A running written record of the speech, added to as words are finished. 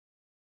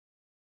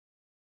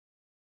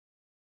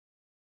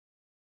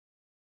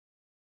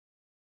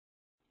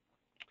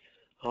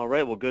All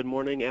right, well, good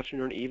morning,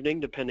 afternoon, evening,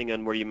 depending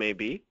on where you may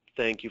be.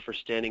 Thank you for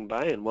standing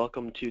by, and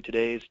welcome to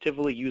today's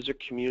Tivoli User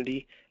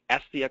Community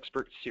Ask the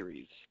Expert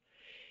series.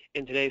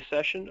 In today's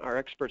session, our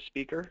expert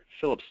speaker,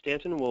 Philip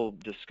Stanton, will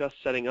discuss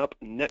setting up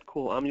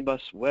Netcool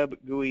OMNIbus Web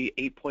GUI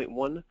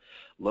 8.1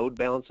 load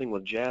balancing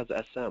with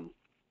JazzSM.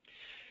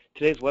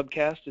 Today's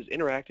webcast is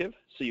interactive,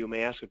 so you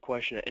may ask a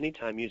question at any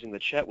time using the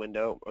chat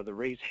window or the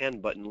raise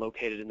hand button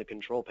located in the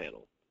control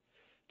panel.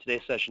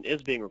 Today's session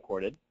is being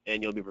recorded,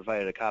 and you'll be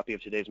provided a copy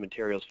of today's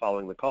materials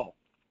following the call.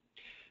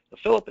 Now,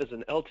 Philip is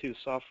an L2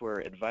 software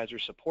advisor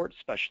support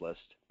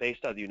specialist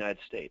based out of the United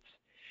States.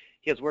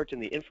 He has worked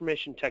in the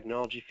information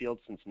technology field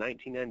since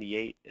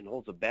 1998 and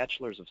holds a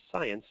Bachelor's of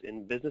Science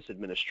in Business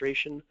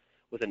Administration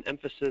with an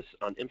emphasis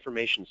on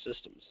information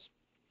systems.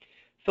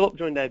 Philip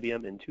joined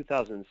IBM in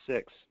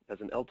 2006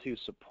 as an L2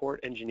 support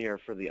engineer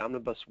for the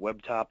OMNIbus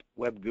WebTop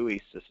Web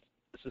GUI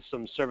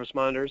system service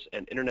monitors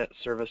and Internet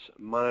Service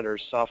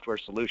Monitors software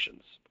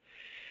solutions.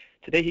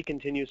 Today he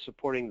continues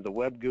supporting the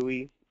Web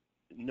GUI,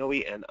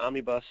 NOE, and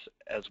OMNIbus,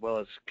 as well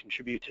as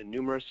contribute to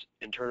numerous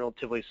internal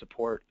Tivoli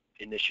support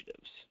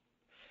initiatives.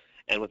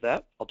 And with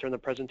that, I'll turn the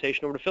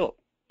presentation over to Philip.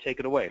 Take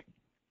it away.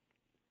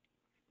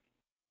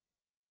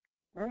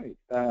 All right,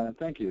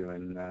 thank you,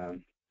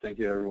 and thank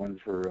you everyone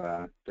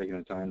for taking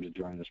the time to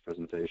join this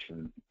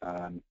presentation.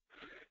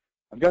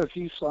 I've got a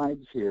few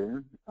slides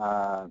here.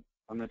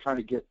 I'm going to try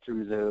to get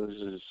through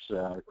those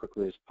as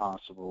quickly as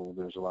possible.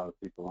 There's a lot of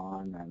people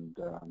on, and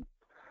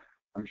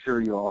I'm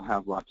sure you all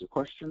have lots of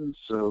questions,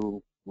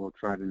 so we'll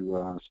try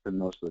to spend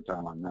most of the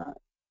time on that.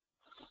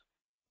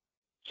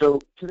 So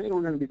today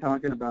we're going to be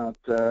talking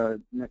about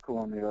Netcool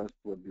OMNIbus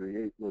Web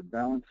GUI 8 load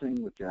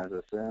balancing with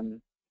JazzSM.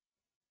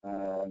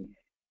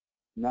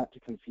 Not to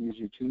confuse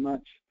you too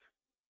much,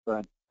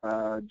 but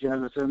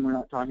JazzSM, we're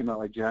not talking about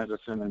like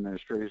JazzSM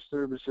Administrative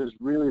Services.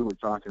 Really, we're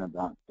talking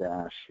about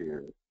Dash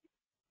here,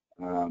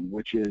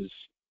 which is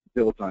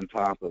built on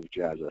top of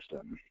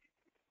JazzSM.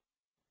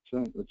 So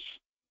let's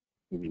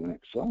move to the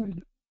next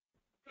slide.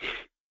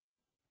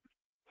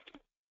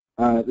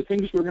 The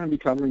things we're going to be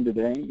covering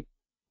today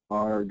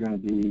are going to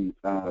be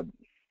the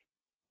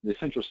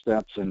essential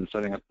steps in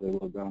setting up the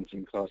load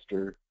balancing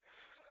cluster,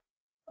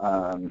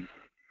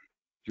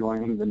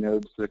 joining the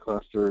nodes to the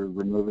cluster,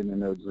 removing the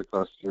nodes to the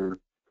cluster,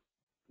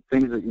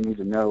 things that you need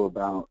to know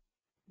about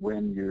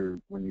when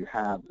you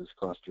have this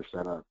cluster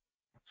set up,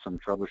 some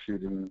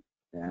troubleshooting,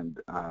 and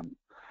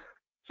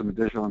some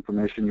additional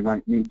information you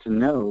might need to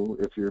know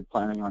if you're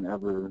planning on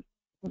ever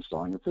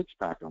installing a fix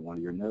pack on one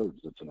of your nodes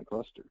that's in a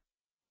cluster.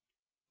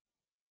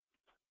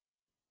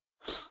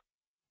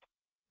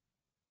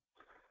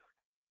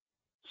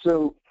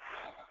 So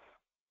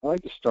I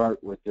like to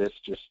start with this.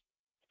 Just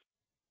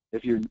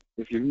if you're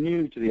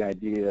new to the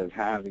idea of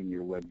having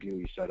your Web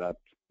GUI set up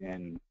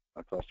in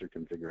a cluster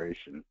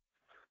configuration,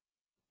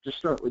 just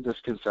start with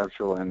this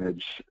conceptual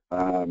image.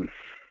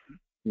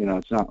 You know,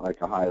 it's not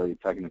like a highly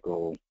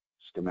technical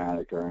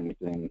schematic or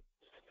anything,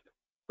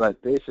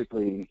 but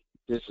basically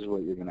this is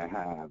what you're going to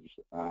have.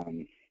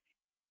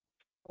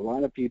 A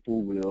lot of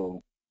people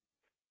will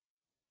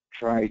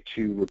try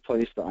to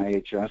replace the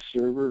IHS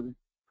server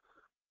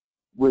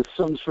with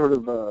some sort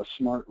of a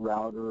smart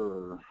router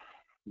or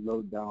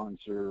load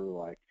balancer,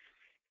 like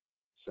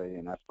say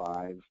an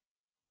F5.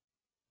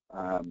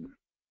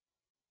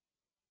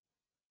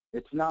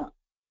 It's not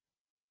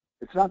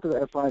that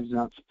the F5 is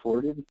not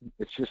supported.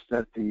 It's just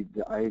that the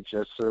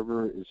IHS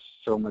server is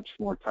so much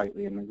more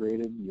tightly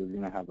integrated. You're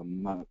going to have a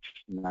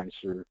much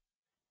nicer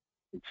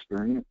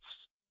experience.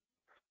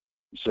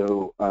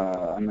 So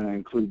I'm going to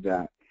include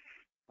that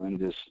in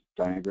this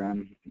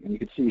diagram. And you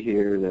can see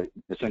here that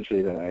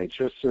essentially the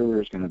IHS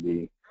server is going to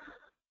be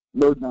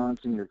load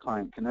balancing your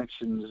client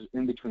connections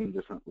in between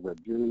different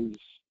web GUIs,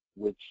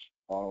 which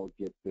all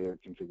get their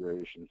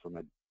configuration from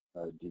a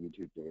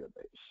DB2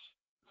 database.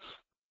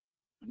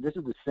 This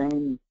is the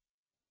same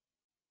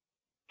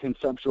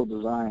conceptual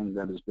design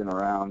that has been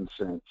around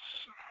since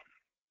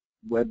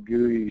Web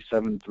GUI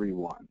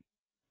 7.3.1.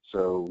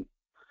 So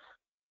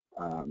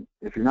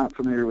if you're not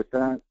familiar with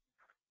that,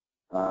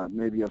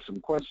 maybe you have some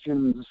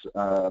questions.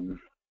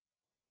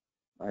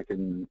 I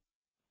can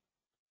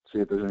see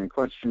if there's any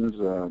questions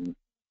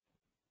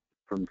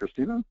from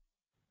Christina.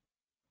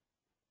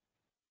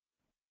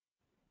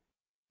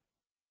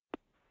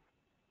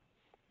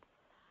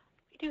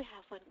 We do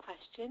have one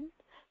question.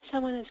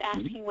 Someone is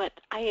asking what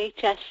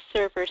IHS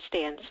server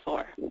stands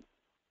for.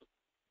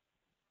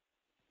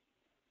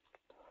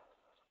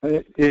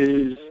 It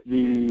is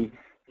the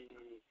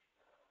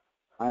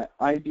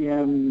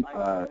IBM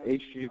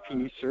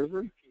HTTP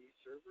server.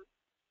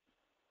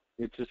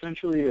 It's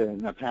essentially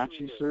an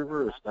Apache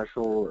server, a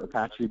special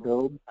Apache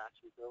build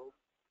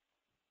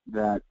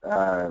that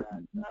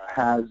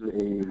has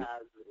a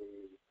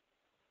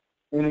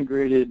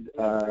integrated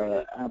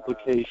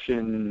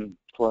application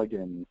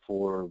plugin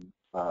for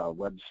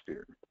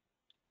WebSphere.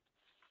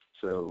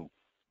 So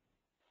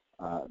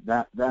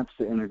that's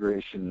the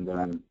integration that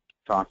I'm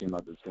talking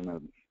about that's going to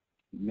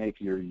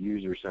make your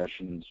user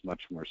sessions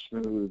much more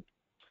smooth.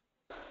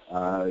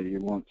 You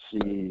won't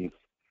see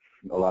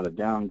a lot of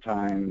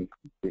downtime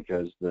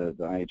because the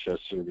IHS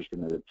server is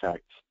going to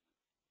detect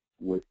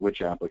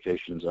which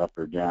application's up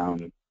or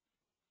down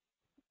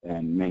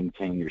and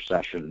maintain your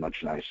session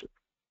much nicer.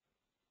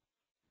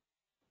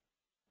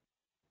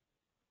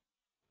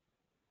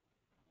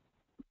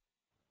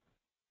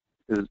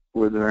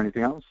 Was there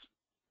anything else?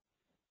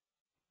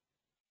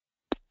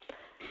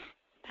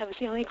 That was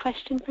the only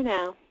question for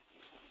now.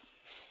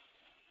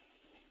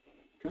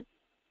 Okay.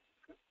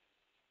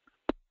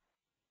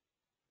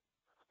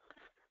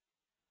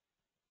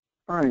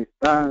 All right.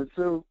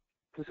 So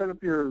to set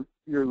up your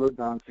load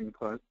balancing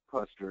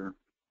cluster,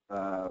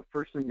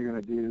 first thing you're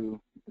going to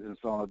do is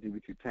install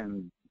DB2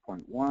 10.1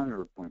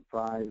 or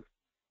 0.5.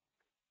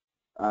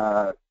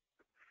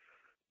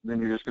 Then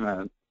you're just going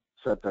to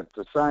set that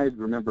to the side.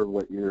 Remember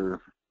what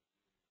your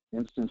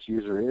instance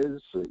user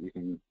is so that you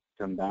can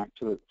come back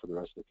to it for the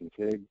rest of the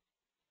config.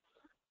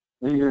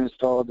 Then you're going to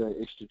install the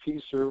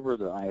HTTP server,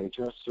 the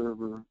IHS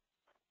server.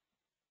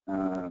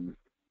 From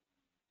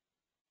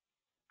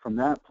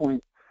that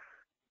point,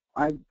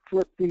 I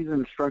flipped these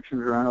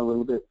instructions around a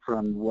little bit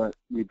from what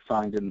we'd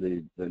find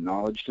in the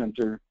Knowledge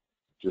Center,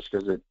 just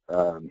because it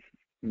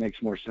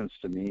makes more sense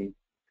to me.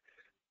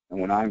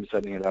 And when I'm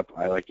setting it up,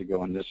 I like to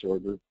go in this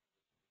order.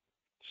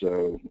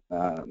 So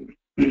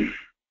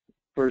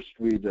first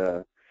we'd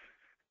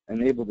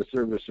enable the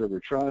server-to-server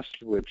trust,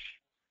 which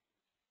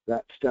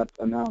that step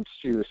amounts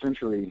to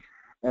essentially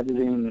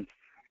editing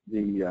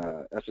the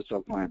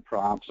SSL client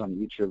props on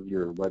each of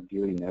your web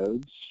GUI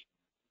nodes.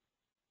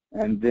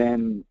 And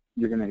then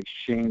you're going to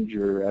exchange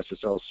your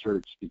SSL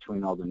certs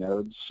between all the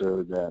nodes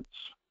so that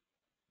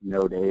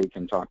node A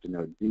can talk to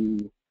node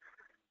B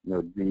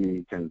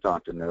can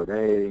talk to node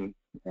A,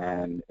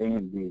 and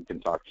B can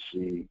talk to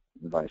C,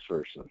 and vice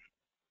versa.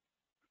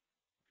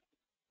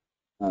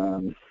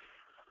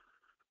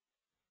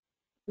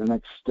 The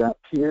next step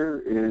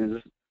here is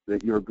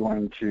that you're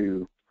going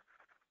to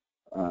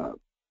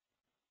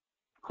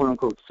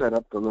quote-unquote set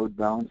up the load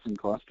balancing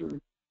cluster.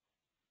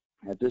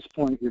 At this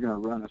point, you're going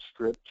to run a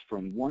script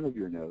from one of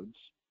your nodes.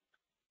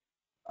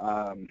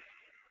 I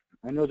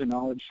know the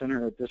Knowledge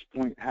Center at this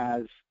point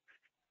has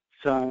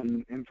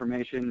some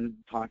information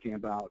talking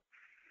about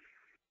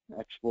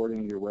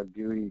exporting your web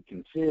GUI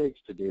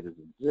configs to data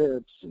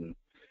zips and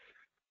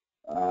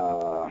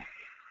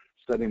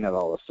setting that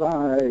all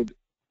aside.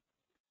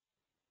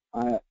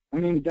 I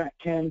mean, that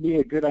can be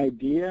a good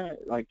idea,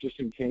 like just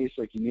in case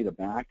like you need a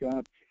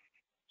backup.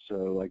 So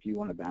like you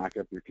want to back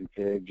up your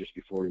config just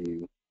before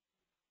you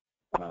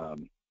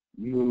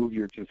move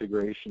your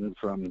configuration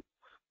from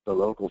the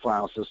local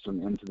file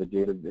system into the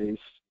database.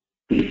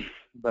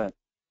 But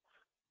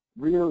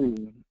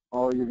really,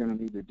 all you're going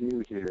to need to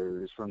do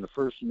here is from the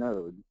first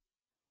node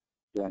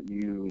that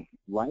you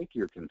like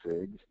your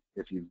config,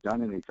 if you've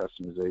done any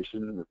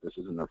customization, if this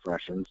isn't a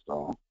fresh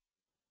install,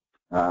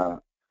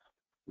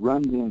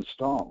 run the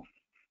install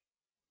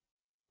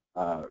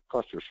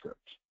cluster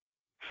script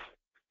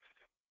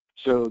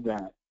so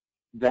that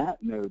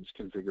that node's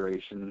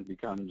configuration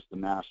becomes the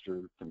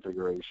master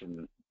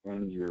configuration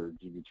in your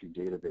DB2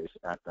 database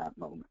at that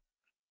moment.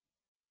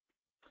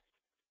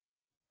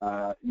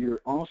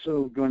 You're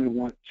also going to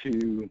want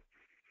to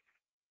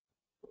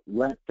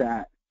let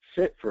that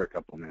sit for a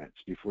couple minutes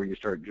before you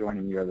start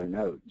joining your other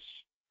nodes.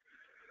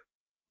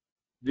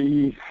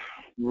 The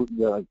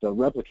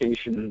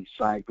replication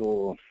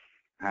cycle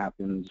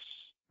happens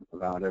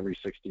about every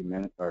 60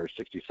 minutes or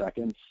 60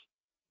 seconds.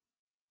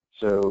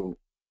 So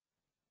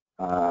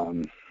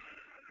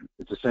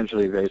it's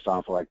essentially based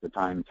off of like the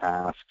time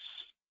tasks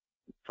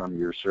from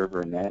your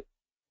server net.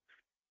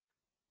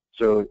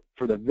 So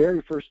for the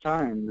very first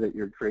time that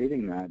you're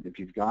creating that, if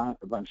you've got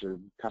a bunch of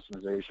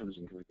customizations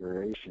and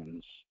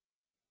configurations,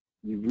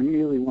 you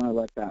really want to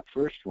let that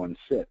first one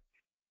sit.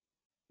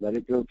 Let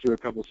it go through a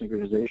couple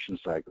synchronization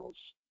cycles.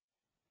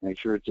 Make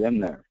sure it's in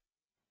there.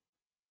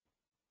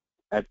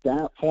 At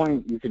that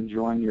point, you can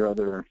join your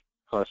other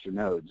cluster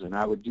nodes. And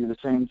I would do the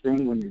same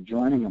thing when you're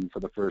joining them for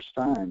the first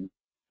time.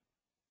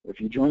 If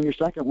you join your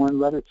second one,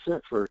 let it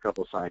sit for a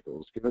couple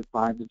cycles. Give it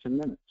 5 to 10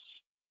 minutes.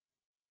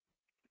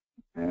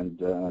 And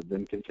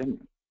then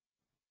continue.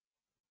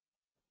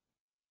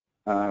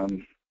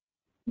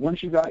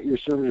 Once you've got your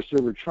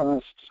server-to-server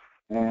trust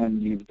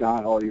and you've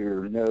got all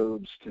your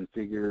nodes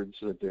configured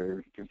so that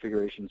their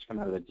configurations come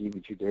out of the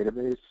DB2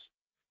 database,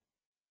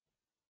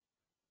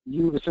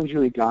 you've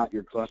essentially got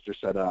your cluster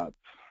set up.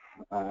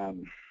 I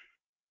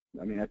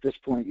mean, at this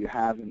point, you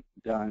haven't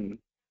done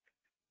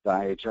the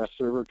IHS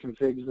server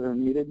configs that are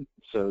needed,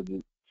 so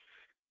the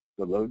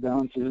load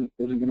balance isn't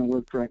going to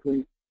work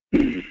correctly.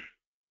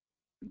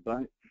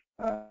 But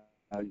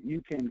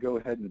you can go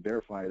ahead and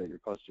verify that your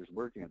cluster is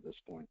working at this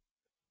point.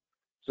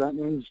 So that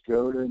means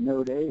go to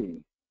node A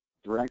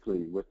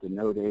directly with the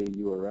node A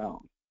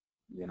URL.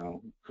 You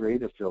know,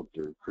 create a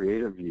filter,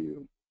 create a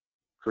view,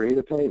 create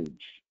a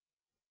page.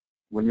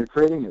 When you're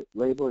creating it,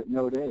 label it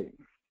node A.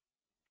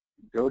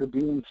 Go to B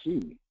and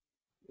C.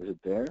 Is it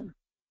there?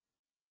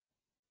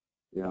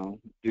 You know,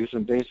 do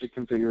some basic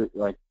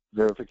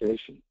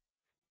verification.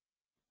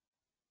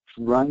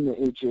 Run the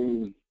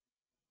HA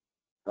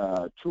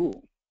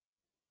tool.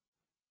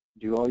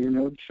 Do all your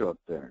nodes show up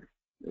there?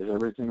 Is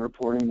everything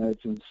reporting that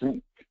it's in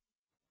sync?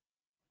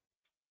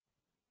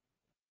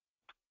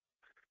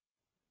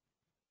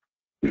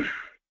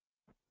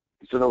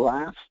 So the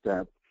last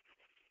step,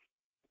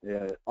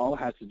 all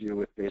has to do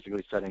with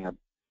basically setting up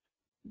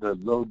the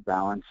load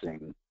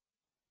balancing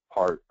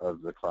part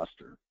of the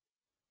cluster.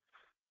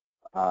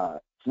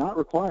 It's not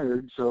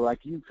required, so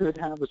like you could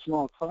have a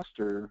small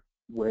cluster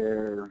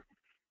where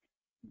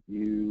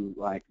you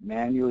like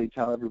manually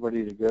tell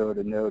everybody to go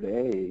to node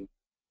A,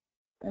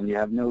 and you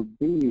have node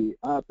B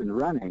up and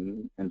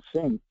running and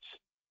synced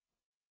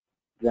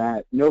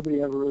that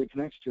nobody ever really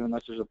connects to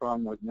unless there's a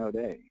problem with node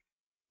A,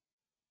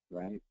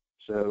 right?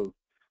 So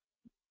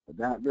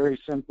that very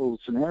simple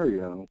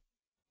scenario,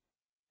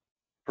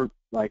 for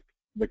like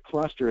the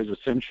cluster is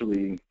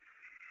essentially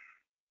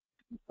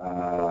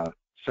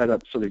set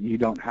up so that you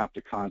don't have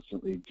to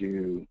constantly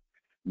do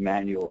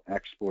manual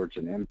exports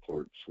and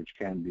imports, which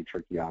can be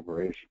tricky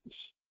operations.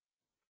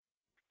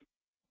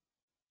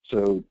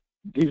 So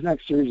these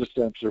next series of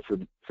steps are for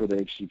the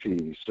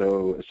HTTP.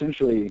 So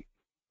essentially,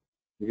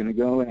 you're going to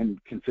go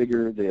and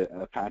configure the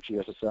Apache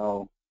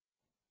SSL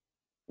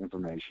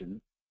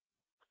information.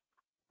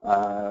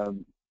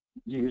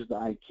 Use the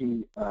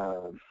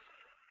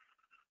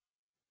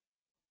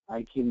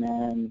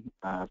IKeyman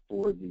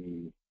for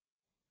the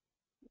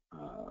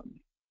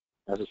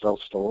SSL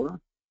store,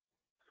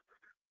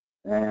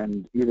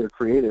 and either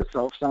create a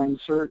self-signed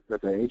cert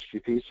that the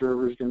HTTP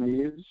server is going to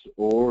use,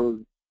 or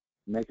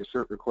make a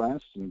cert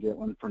request and get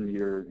one from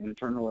your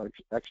internal or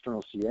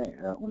external CA.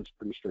 That one's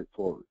pretty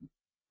straightforward.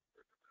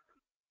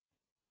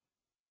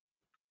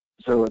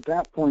 So at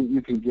that point,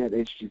 you can get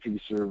HTTP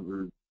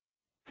server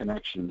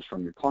connections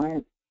from your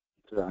client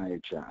to the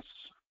IHS.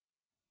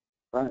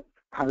 But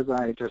how does the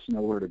IHS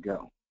know where to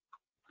go?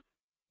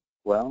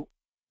 Well,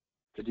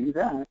 to do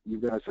that,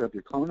 you've got to set up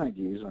your clone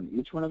IDs on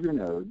each one of your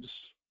nodes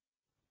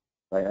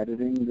by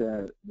editing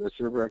the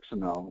server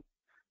XML.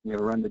 You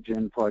run the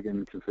gen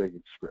plugin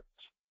config script.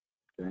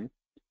 Okay.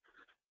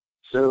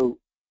 So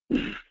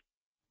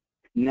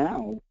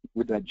now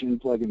with that gen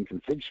plugin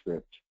config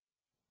script,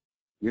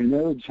 your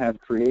nodes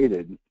have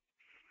created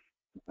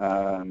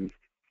the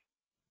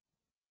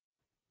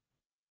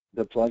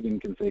plugin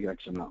config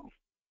XML.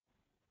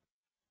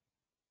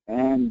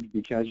 And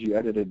because you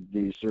edited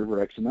the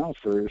server XML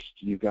first,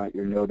 you've got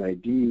your node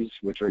IDs,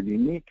 which are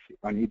unique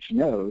on each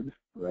node,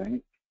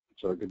 right?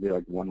 So it could be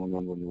like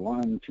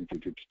 11111,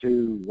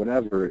 2222,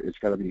 whatever. It's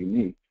got to be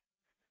unique.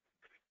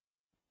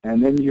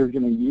 And then you're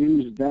going to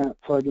use that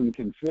plugin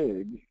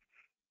config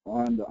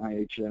on the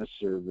IHS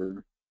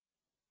server.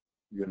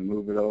 You're going to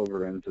move it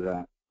over into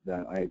that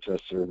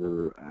IHS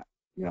server,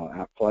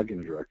 app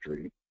plugin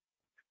directory,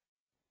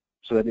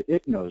 so that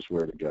it knows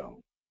where to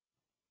go.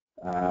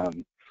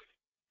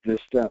 This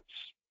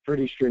step's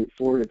pretty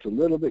straightforward. It's a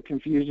little bit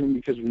confusing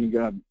because when you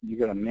got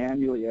to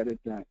manually edit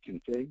that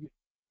config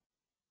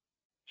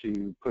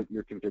to put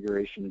your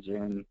configurations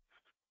in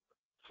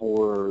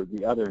for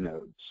the other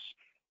nodes.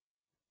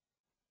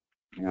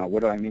 Now,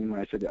 what do I mean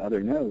when I say the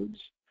other nodes?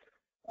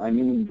 I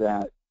mean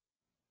that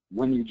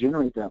when you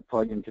generate that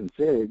plugin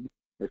config,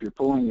 if you're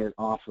pulling it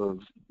off of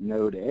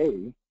node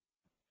A,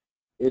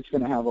 it's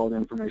going to have all the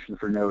information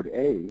for node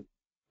A,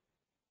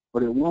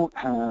 but it won't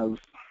have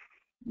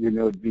your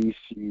node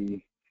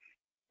BC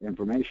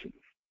information.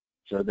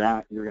 So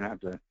that you're going to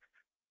have to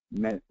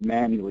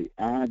manually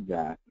add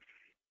that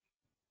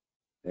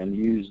and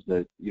use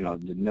the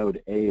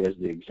node A as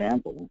the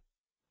example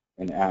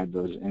and add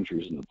those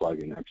entries in the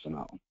plugin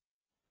XML.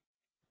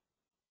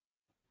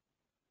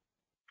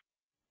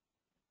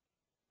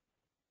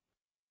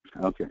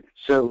 Okay,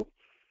 so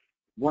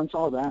once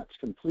all that's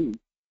complete,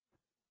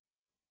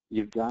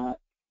 you've got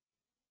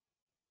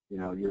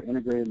your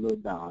integrated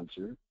load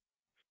balancer,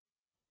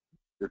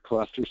 your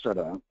cluster set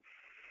up.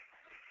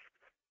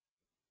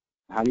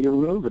 How do you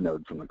remove a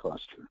node from the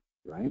cluster,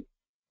 right?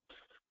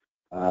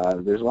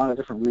 There's a lot of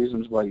different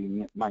reasons why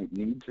you might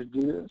need to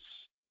do this.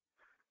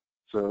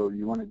 So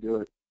you want to do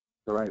it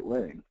the right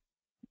way.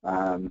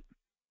 You're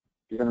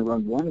going to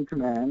run one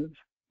command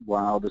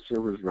while the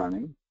server's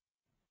running,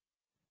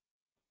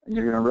 and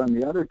you're going to run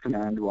the other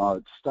command while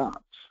it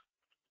stops.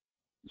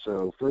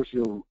 So first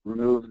you'll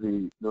remove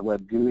the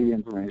web GUI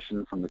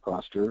information from the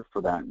cluster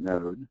for that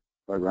node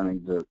by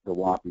running the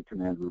WAPI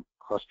command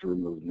cluster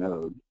remove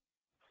node.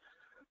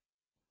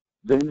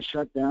 Then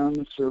shut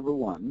down server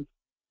 1,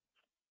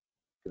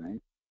 okay?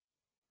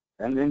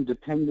 And then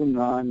depending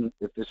on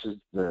if this is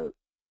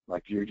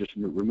like you're just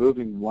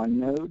removing one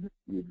node,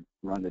 you'd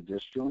run the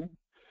disjoin.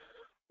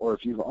 Or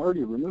if you've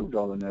already removed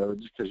all the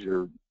nodes because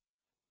you're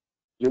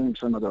doing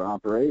some other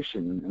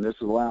operation, and this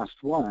is the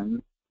last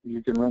one,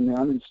 you can run the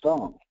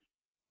uninstall.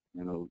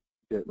 It'll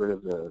get rid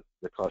of the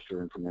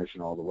cluster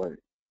information all the way.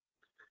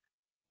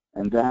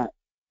 And that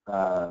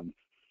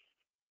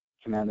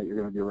command that you're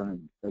going to be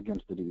running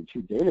against the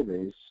DB2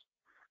 database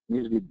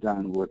needs to be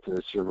done with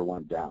the server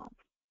 1 down.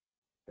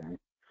 Okay?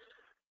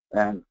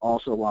 And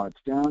also while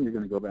it's down, you're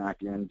going to go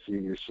back into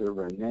your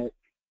server init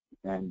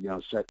and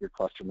set your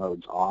cluster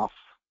modes off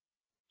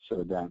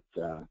so that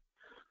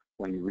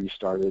when you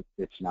restart it,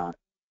 it's not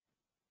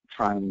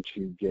trying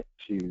to get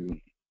to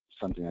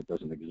something that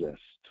doesn't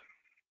exist.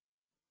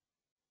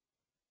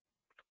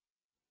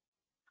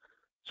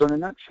 So in a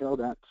nutshell,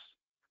 that's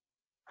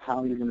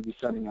how you're going to be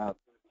setting up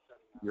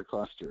your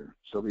cluster.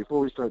 So before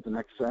we start the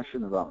next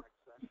session about,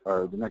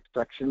 or the next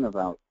section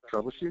about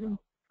troubleshooting,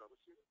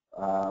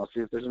 I'll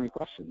see if there's any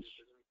questions.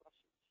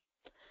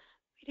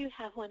 We do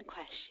have one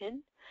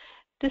question.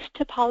 This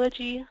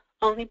topology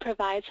only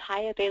provides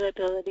high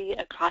availability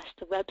across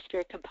the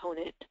WebSphere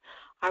component.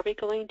 Are we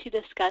going to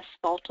discuss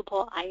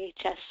multiple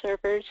IHS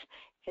servers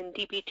and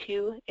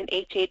DB2 and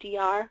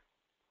HADR?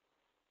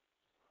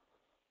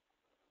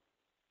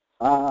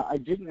 I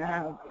didn't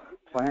have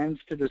plans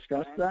to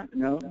discuss that,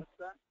 no.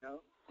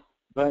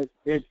 But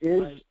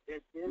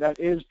that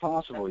is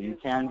possible. You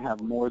can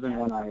have more than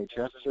one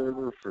IHS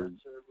server for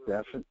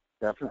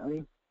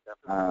definitely.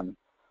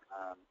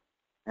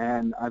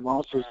 And I've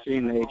also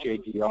seen the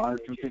HADR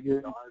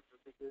configured.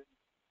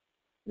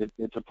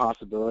 It's a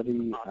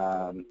possibility,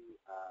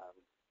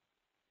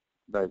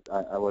 but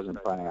I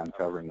wasn't planning on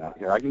covering that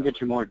here. I can get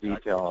you more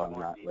detail on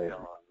that later.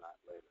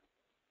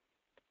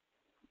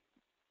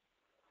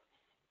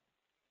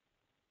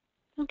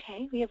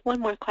 Okay, we have one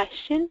more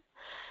question.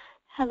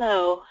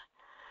 Hello.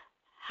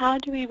 How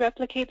do we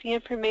replicate the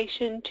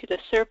information to the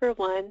server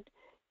 1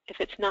 if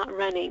it's not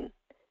running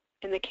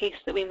in the case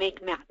that we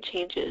make map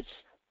changes?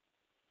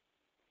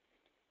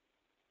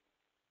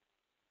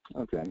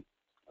 Okay.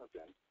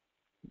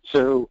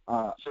 So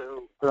for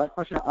that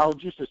question, I'll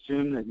just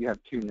assume that you have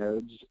 2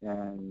 nodes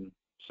and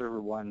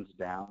server 1's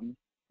down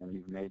and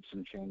you've made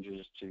some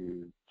changes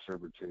to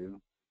server 2.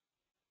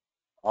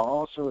 I'll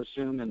also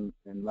assume,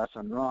 unless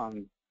I'm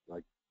wrong,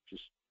 like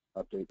just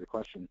update the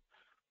question,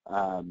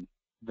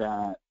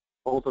 that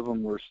both of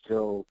them were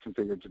still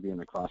configured to be in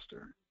the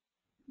cluster.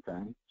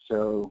 Okay,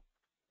 so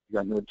you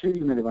got node 2,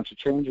 you made a bunch of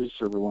changes,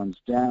 server 1's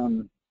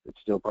down,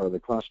 it's still part of the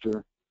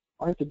cluster.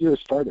 All you have to do is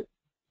start it.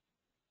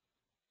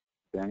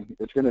 Okay,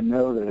 it's going to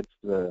know that it's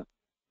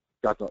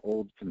got the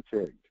old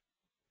config.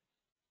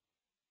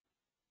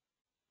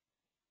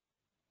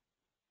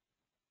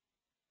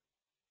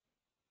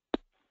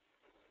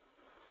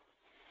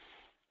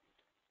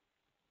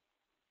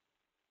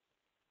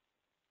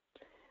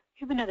 We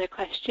have another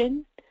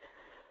question.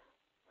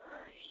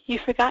 You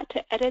forgot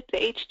to edit the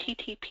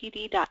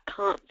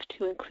httpd.conf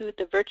to include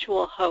the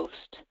virtual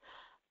host,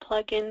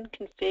 plugin,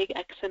 config,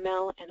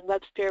 XML, and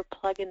WebSphere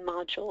plugin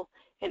module,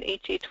 and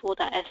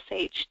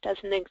hatool.sh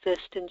doesn't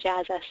exist in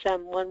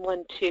JazzSM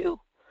 112.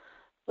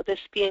 Will this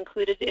be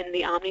included in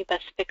the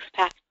OMNIbus fix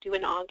pack due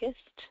in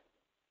August?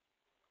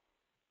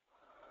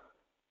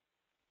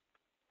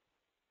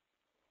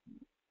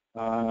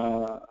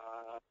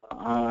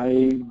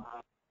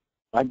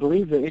 I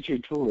believe the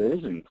hatool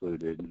is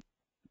included.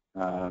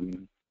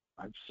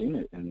 I've seen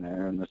it in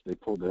there unless they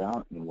pulled it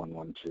out in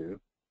 112.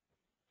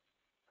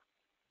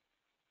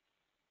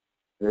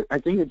 I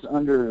think it's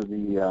under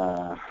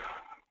the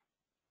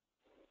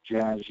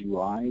Jazz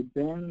UI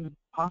bin,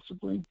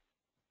 possibly.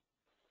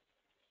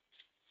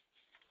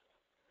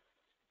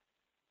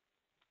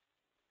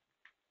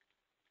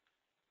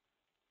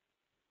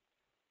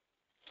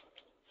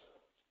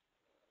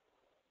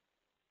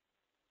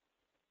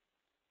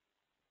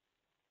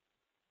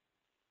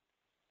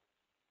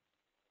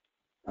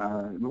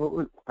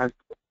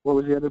 What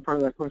was the other part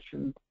of that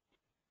question?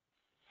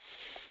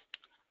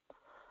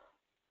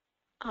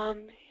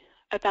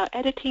 About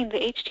editing the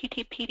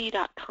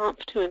httpd.conf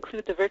to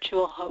include the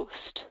virtual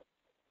host.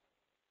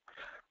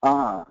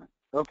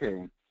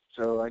 Okay.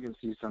 So I can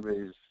see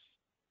somebody's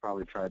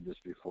probably tried this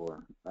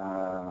before.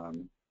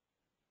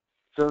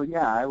 So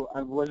yeah, I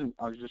was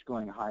just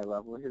going high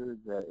level here.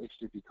 The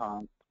HTTP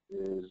conf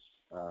is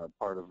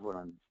part of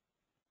what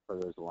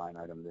there's a line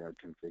item there,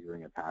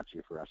 configuring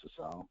Apache for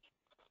SSL.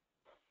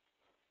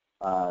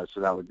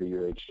 So that would be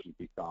your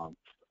HTTP conf.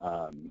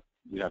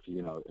 You have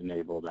to,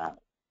 enable that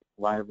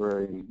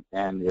library.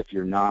 And if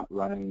you're not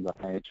running the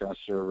IHS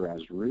server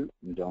as root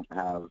and don't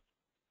have,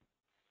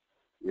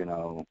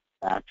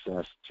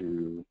 access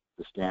to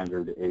the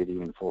standard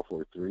 80 and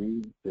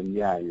 443, then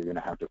yeah, you're going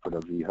to have to put a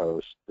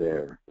vhost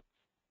there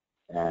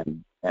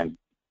and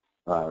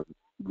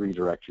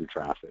redirect your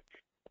traffic.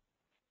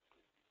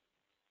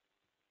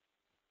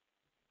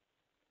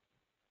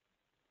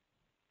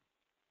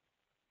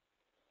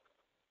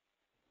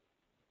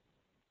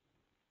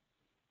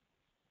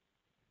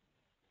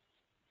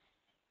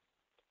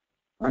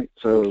 All right,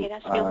 so okay,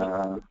 that's the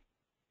only,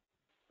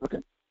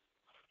 okay.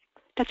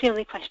 That's the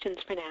only questions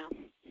for now.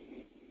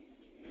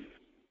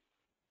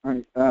 All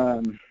right,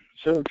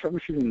 so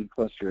troubleshooting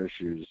cluster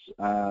issues.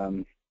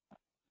 So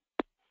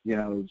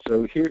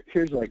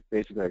here's like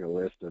basically like a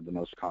list of the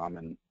most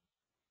common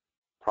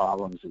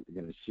problems that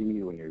you're going to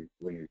see when you're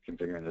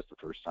configuring this the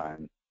first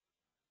time.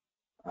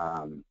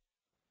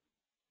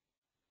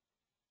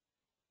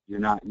 You're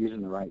not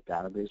using the right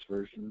database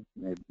version.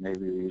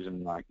 Maybe you're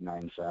using like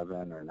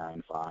 9.7 or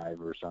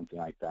 9.5 or something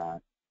like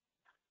that,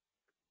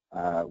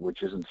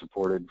 which isn't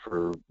supported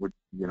for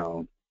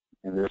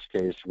in this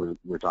case,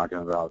 we're talking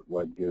about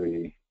Web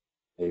GUI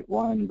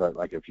 8.1, but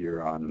like if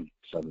you're on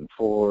 7.4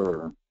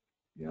 or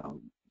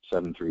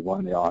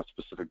 7.3.1, they all have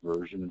specific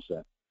versions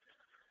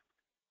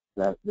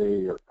that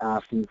they are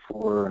asking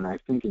for, and I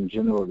think in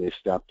general they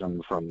stepped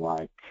them from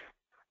like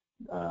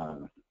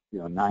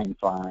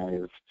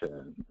 9.5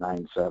 to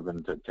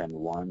 9.7 to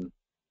 10.1.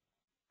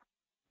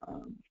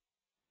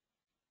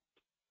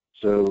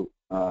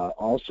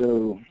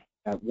 Also,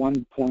 at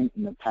one point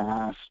in the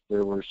past,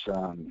 there were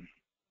some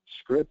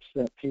scripts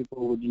that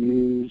people would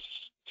use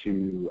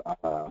to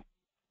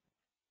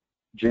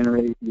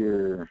generate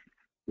your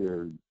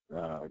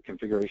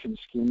configuration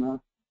schema,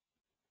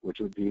 which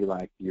would be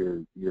like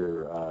your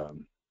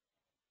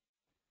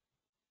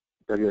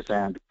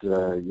WSAMP,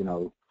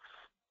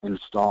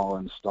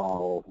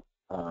 install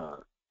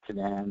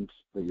command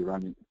that you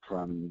run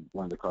from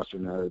one of the cluster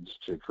nodes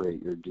to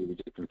create your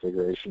DVD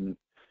configuration.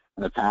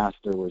 In the past,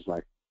 there was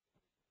like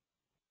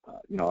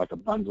a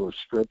bundle of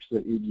scripts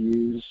that you'd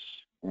use,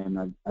 and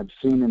I've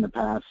seen in the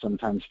past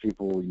sometimes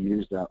people will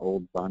use that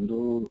old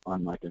bundle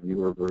on like a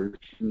newer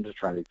version to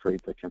try to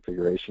create the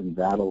configuration.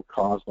 That'll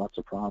cause lots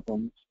of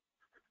problems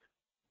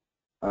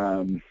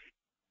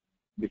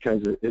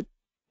because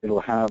it'll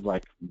have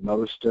like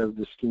most of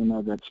the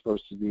schema that's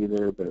supposed to be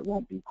there, but it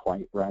won't be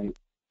quite right.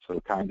 So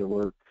it'll kind of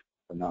work,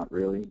 but not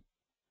really.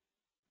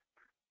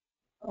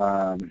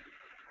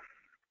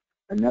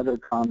 Another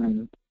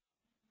common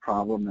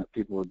problem that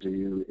people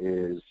do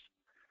is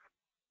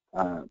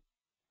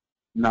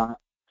not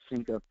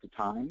sync up the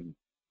time.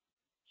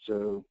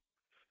 So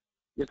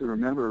you have to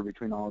remember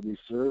between all these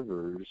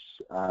servers,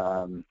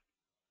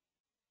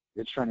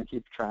 it's trying to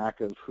keep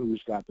track of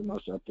who's got the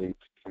most updated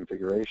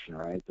configuration,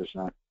 right? There's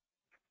not,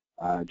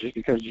 just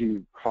because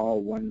you call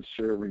one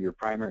server your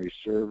primary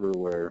server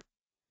where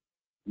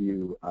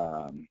you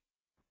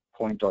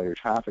point all your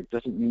traffic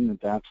doesn't mean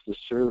that that's the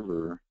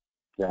server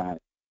that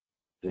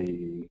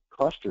the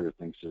cluster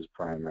thinks is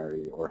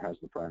primary or has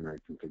the primary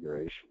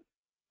configuration.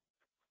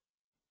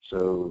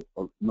 So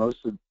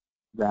most of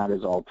that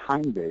is all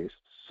time-based,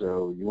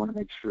 so you want to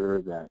make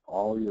sure that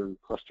all your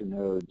cluster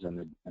nodes and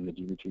the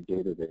DB2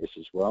 database,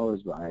 as well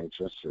as the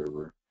IHS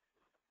server,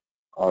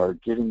 are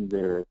getting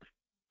their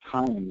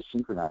time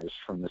synchronized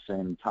from the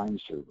same time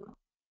server.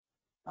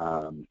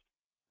 The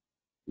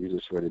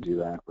easiest way to do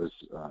that was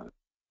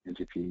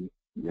NTP,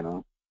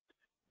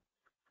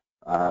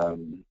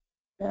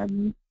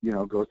 and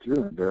go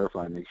through and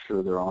verify and make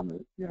sure they're on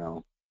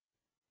the,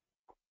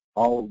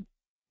 all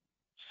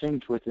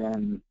synced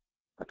within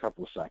a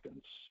couple of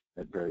seconds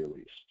at very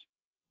least.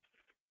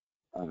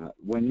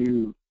 When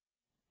you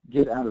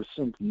get out of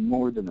sync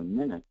more than a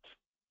minute,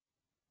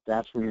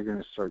 that's when you're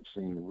going to start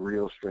seeing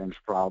real strange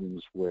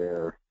problems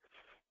where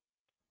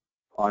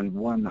on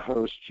one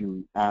host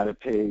you add a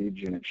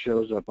page and it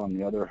shows up on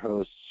the other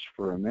hosts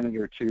for a minute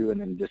or two and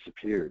then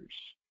disappears,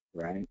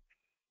 right?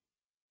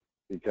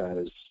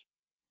 Because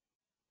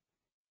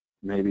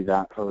maybe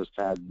that host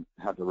had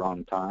the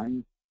wrong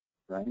time,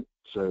 right?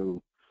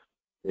 So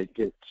it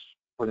gets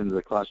put into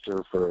the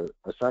cluster for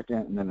a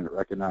second, and then it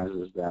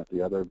recognizes that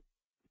the other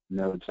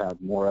nodes have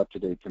more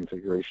up-to-date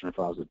configuration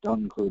files that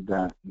don't include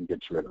that and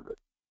gets rid of it.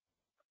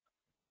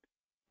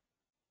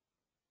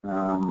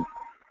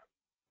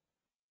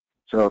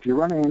 So if you're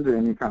running into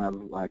any kind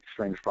of like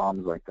strange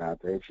problems like that,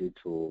 the HE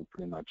tool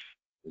pretty much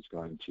is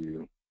going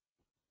to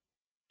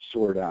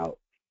sort out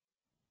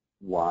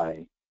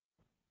why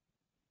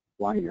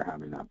you're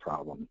having that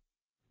problem.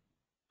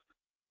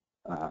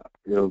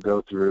 It'll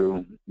go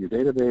through your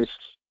database,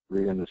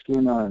 read in the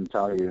schema, and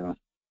tell you,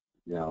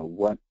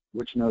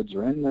 which nodes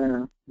are in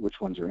there, which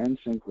ones are in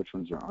sync, which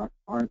ones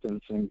aren't in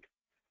sync.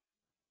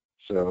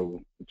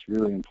 So it's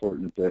really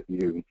important that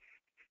you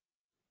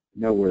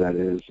know where that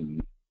is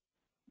and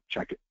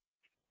check it.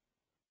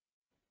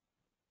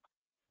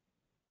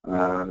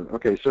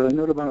 Okay, so a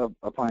note about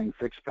applying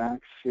fix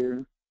packs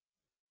here.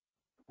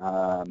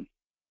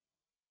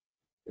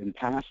 In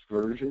past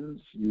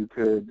versions, you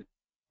could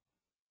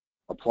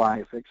apply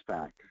a fix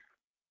pack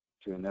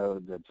to a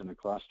node that's in a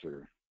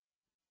cluster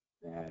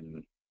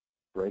and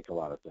break a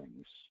lot of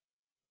things.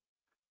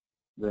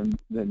 The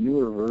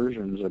newer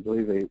versions, I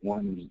believe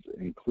 8.1 is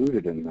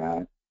included in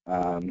that.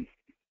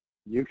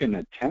 You can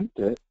attempt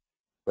it,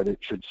 but it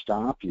should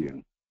stop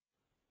you.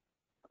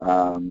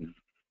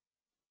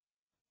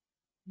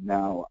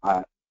 Now,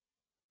 I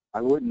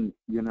wouldn't,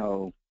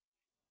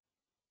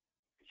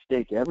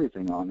 stake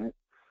everything on it.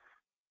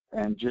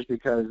 And just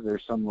because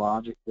there's some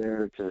logic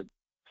there to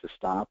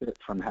stop it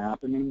from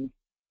happening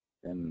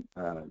and,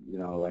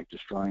 like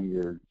destroying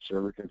your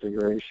server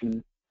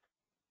configuration,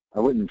 I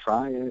wouldn't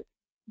try it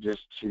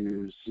just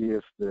to see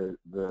if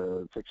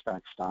the fix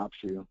pack stops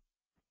you.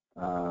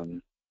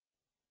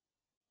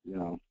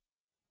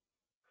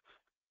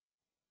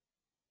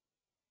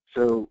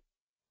 So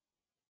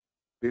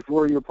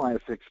before you apply a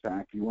fix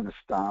pack, you want to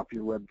stop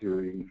your web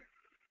GUI.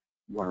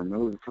 You want to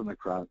remove it from the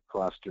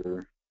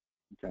cluster.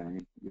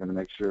 Okay, you want to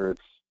make sure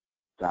it's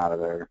out of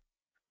there.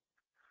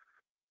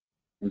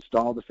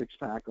 Install the fix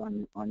pack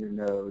on your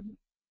node.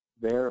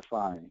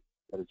 Verify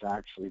that it's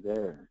actually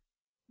there?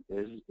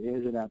 Is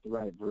it at the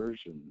right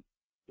version?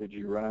 Did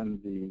you run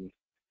the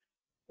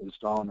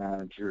install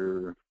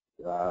manager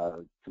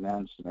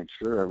commands to make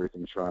sure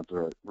everything's at the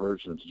right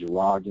version? Did you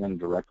log in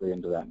directly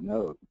into that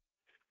node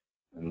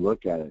and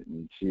look at it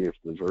and see if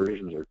the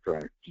versions are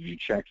correct? Did you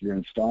check your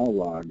install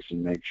logs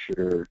and make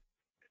sure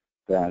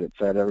that it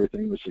said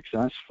everything was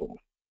successful,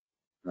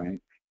 right?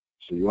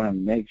 So you want to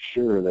make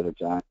sure that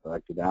it's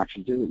like it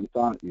actually did what you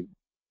thought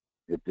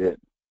it did.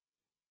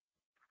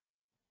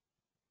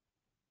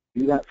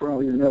 Do that for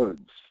all your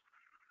nodes,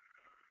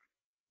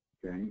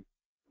 okay?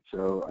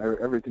 So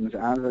everything's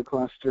out of the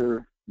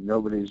cluster.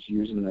 Nobody's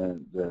using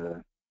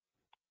the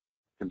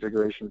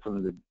configuration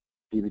from the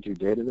DB2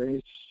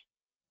 database.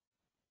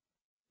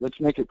 Let's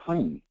make it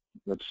clean.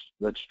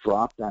 Let's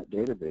drop that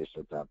database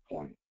at that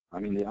point. I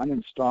mean, the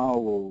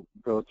uninstall will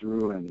go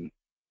through and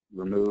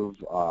remove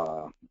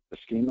the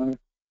schema,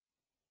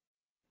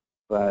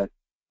 but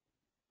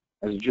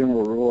as a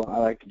general rule, I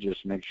like to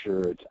just make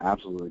sure it's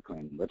absolutely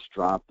clean. Let's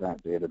drop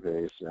that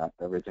database.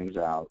 Everything's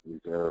out. We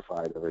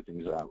verified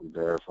everything's out. We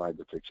verified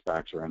the fixed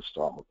packs are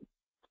installed.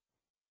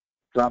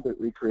 Drop it,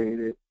 recreate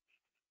it,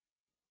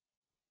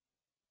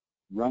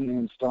 run the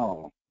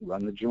install,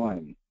 run the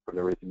join, put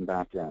everything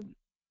back in.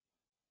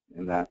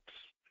 And that's,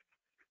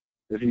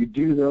 if you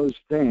do those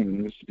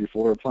things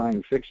before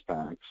applying fixed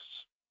packs,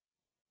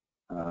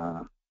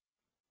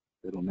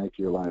 it'll make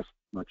your life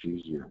much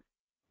easier.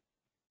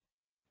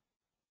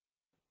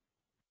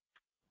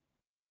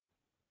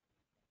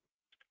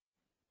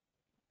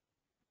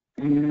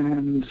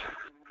 And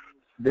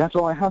that's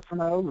all I have for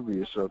my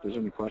overview. So if there's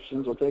any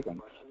questions, I'll take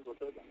them.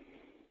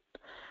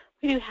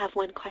 We do have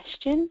one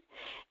question.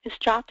 Is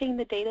dropping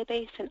the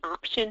database an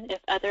option if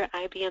other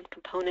IBM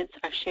components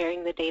are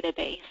sharing the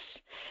database?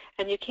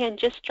 And you can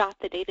just drop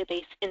the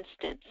database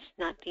instance,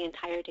 not the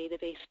entire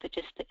database, but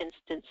just the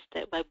instance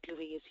that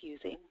WebGUI is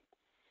using.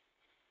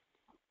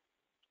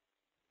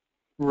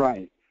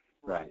 Right.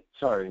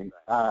 Sorry.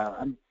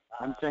 I'm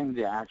saying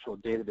the actual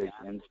database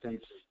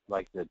instance,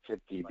 like the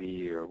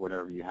TipDB or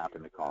whatever you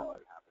happen to call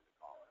it.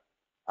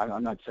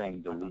 I'm not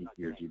saying delete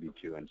your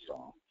DB2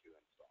 install.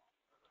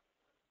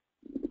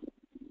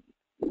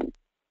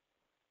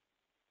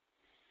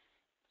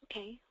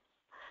 Okay.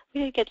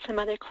 We did get some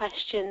other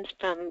questions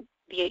from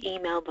via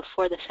email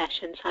before the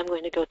session, so I'm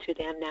going to go through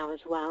them now as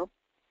well.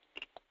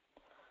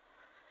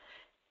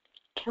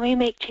 Can we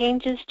make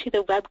changes to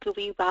the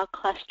WebGUI while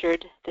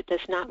clustered that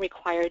does not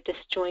require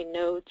disjoin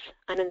nodes,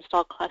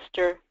 uninstall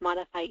cluster,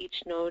 modify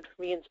each node,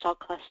 reinstall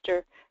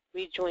cluster,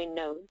 rejoin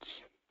nodes?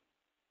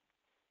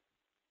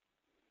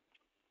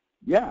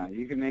 Yeah,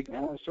 you can make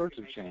all sorts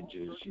of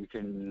changes. You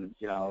can,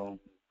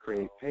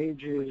 create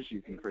pages,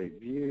 you can create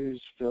views,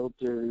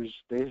 filters,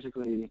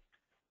 basically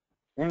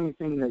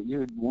anything that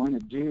you'd want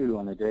to do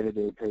on a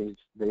day-to-day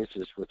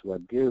basis with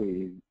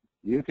WebGUI,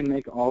 you can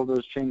make all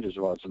those changes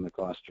while it's in the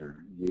cluster.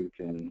 You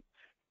can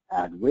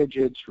add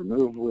widgets,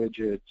 remove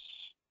widgets,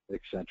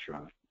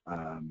 etc.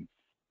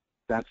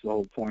 That's the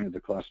whole point of the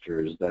cluster,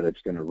 is that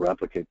it's going to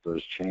replicate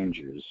those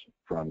changes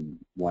from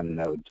one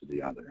node to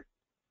the other.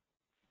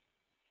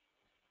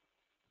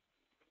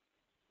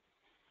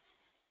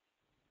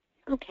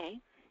 Okay.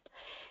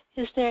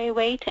 Is there a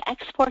way to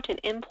export and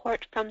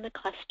import from the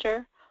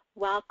cluster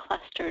while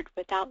clustered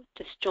without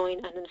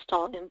disjoin,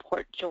 uninstall,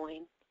 import,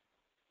 join?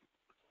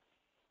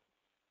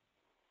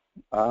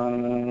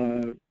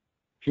 Can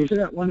you say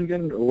that one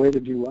again? A way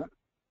to do what?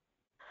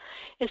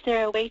 Is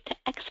there a way to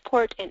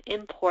export and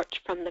import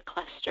from the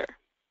cluster?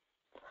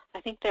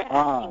 I think they're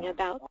asking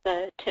about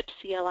the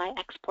tipCLI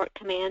export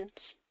commands.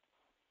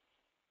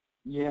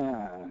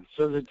 Yeah,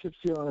 so the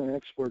tipCLI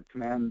export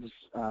commands,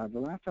 the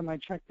last time I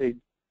checked, they,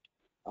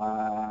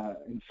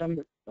 in some,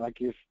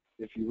 like if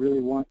you really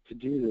want to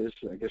do this,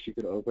 I guess you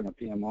could open a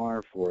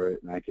PMR for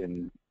it, and I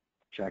can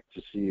check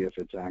to see if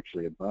it's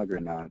actually a bug or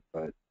not.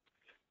 But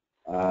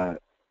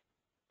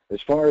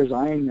as far as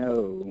I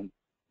know,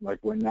 like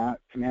when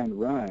that command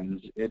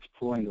runs, it's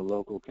pulling the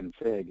local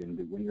config, and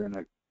when you're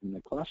in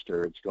the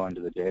cluster, it's going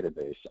to the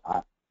database.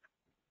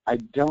 I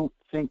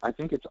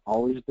think it's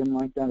always been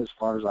like that as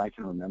far as I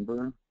can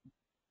remember,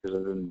 because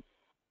I've been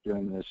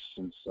doing this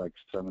since like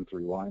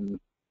 7.3.1.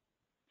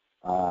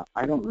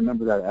 I don't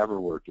remember that ever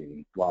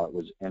working while it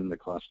was in the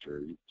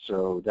cluster.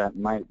 So that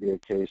might be a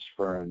case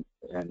for an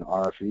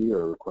RFE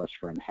or a request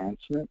for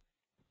enhancement.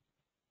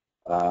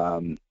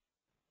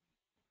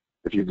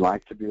 If you'd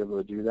like to be able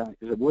to do that,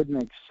 because it would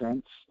make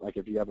sense, like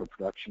if you have a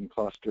production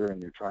cluster and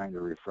you're trying to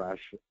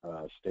refresh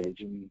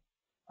staging,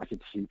 I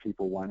could see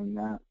people wanting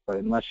that, but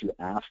unless you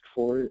ask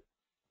for it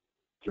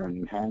through an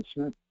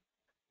enhancement,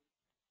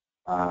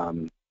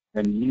 and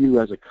you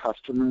as a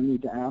customer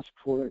need to ask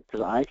for it,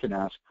 because I can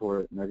ask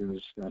for it and they're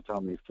just going to tell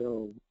me,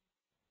 Phil,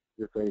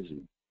 you're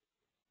crazy.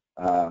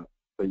 But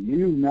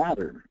you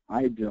matter.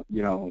 I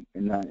don't,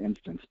 in that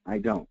instance, I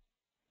don't.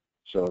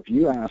 So if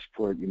you ask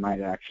for it, you might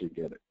actually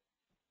get it.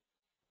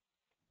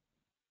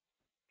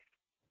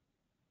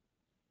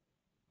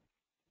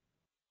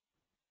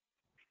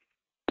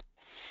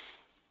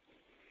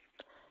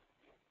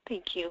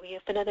 Thank you. We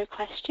have another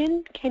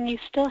question. Can you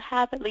still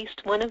have at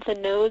least one of the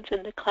nodes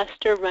in the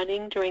cluster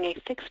running during a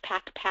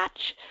fix-pack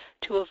patch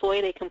to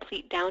avoid a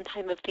complete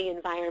downtime of the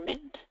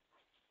environment?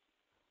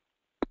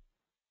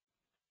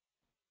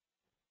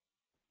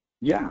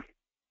 Yeah,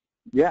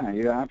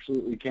 you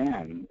absolutely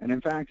can. And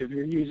in fact, if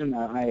you're using the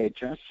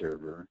IHS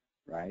server,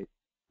 right,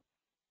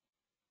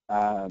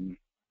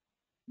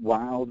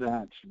 while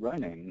that's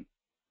running,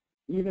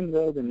 even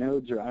though the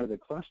nodes are out of the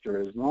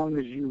cluster, as long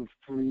as you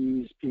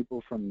freeze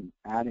people from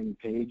adding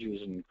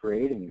pages and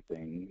creating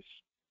things,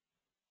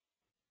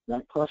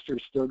 that cluster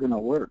is still going to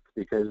work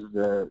because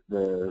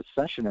the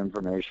session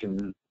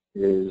information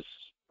is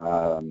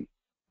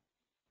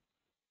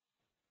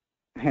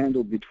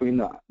handled between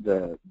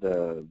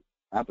the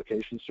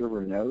application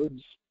server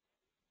nodes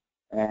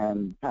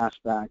and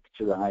passed back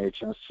to the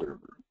IHS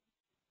server.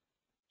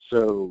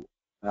 So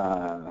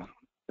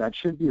that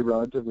should be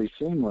relatively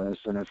seamless,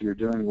 and if you're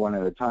doing one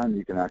at a time,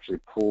 you can actually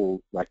pull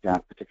like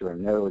that particular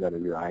node out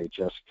of your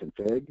IHS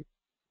config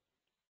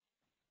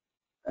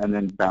and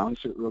then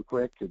bounce it real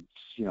quick. It's,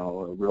 you know,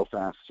 a real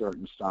fast start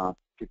and stop.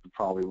 People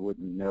probably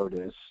wouldn't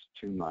notice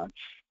too much.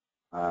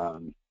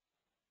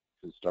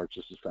 It starts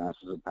just as fast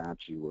as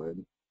Apache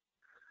would.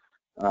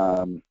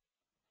 And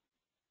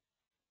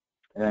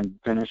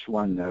finish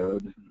one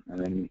node,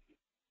 and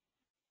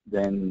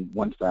then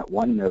once that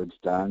one node's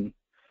done,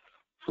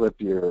 flip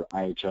your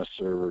IHS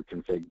server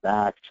config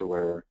back to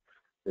where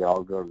they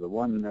all go to the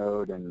one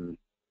node, and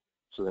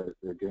so that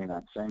they're getting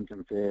that same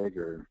config,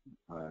 or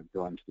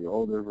go into the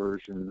older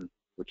version,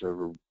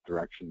 whichever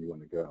direction you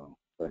want to go.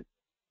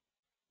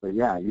 But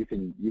yeah, you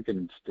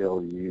can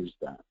still use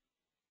that.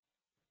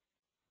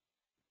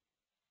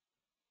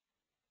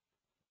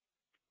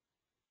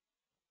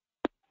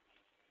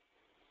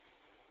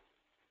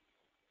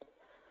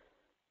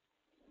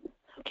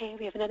 Okay,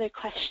 we have another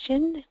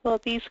question. Will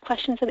these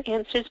questions and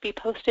answers be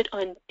posted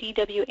on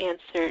DW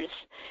Answers?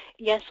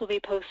 Yes, we'll be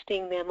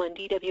posting them on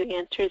DW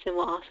Answers, and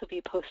we'll also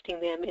be posting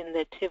them in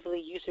the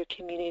Tivoli user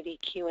community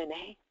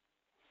Q&A.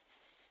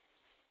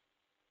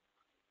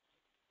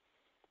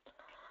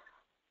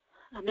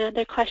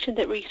 Another question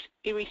that we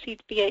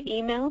received via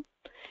email.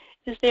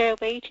 Is there a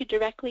way to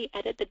directly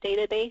edit the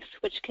database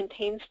which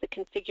contains the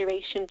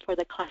configuration for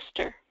the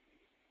cluster?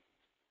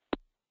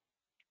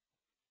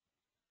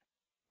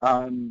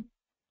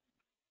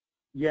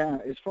 Yeah,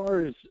 as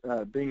far as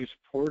being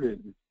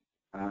supported,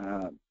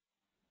 I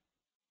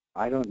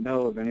don't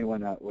know of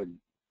anyone that would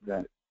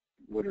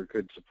or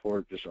could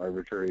support just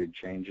arbitrary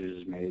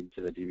changes made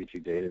to the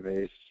DB2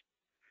 database.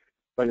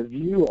 But if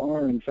you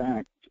are, in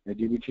fact, a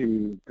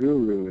DB2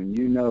 guru and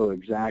you know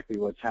exactly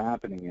what's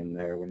happening in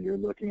there when you're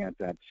looking at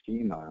that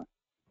schema,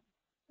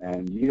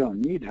 and you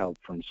don't need help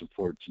from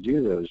support to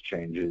do those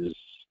changes,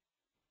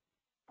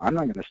 I'm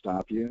not going to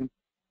stop you.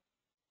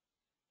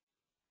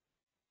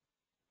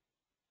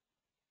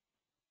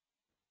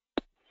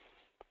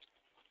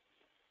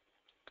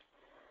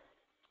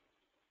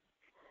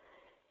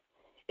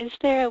 Is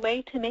there a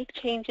way to make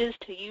changes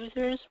to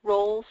users,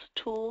 roles,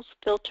 tools,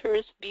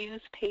 filters,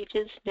 views,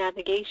 pages,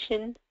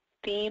 navigation,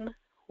 theme,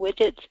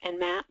 widgets, and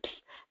maps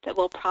that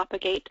will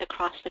propagate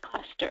across the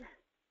cluster?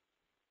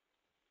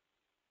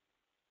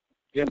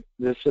 Yep,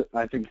 this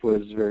I think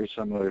was very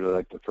similar to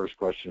like the first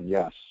question.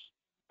 Yes,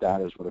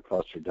 that is what a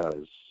cluster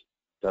does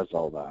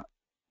all that.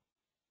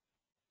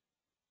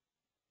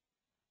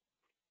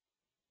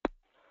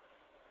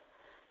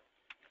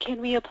 Can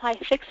we apply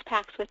fix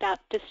packs without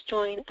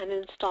disjoin,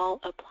 uninstall,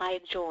 apply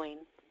join?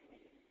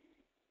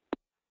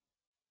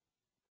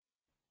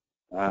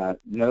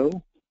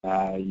 No,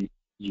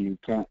 you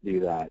can't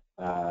do that.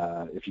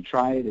 If you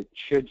try it, it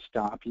should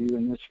stop you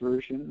in this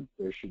version.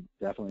 There should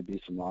definitely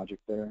be some logic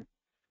there.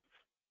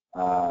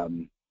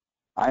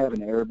 I have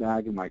an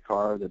airbag in my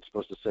car that's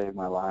supposed to save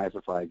my life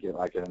if I get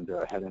like into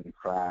a head-end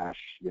crash,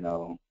 you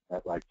know,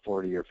 at like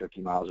 40 or 50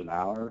 miles an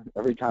hour.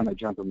 Every time I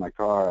jump in my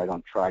car, I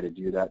don't try to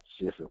do that to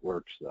see if it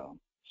works, though.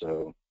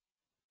 So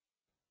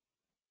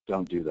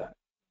don't do that.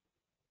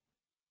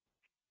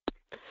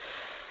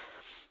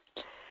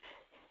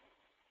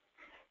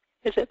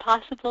 Is it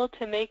possible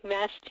to make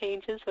mass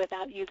changes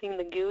without using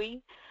the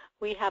GUI?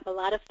 We have a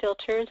lot of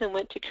filters and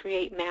want to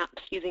create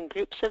maps using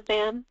groups of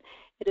them.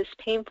 It is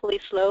painfully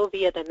slow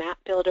via the map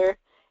builder.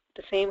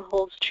 The same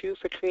holds true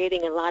for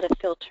creating a lot of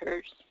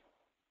filters.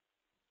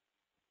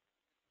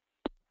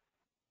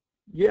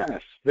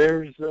 Yes,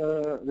 there's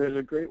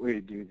a great way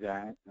to do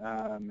that,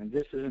 and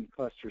this isn't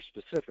cluster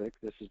specific.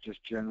 This is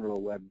just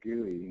general web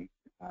GUI.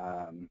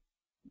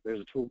 There's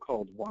a tool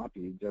called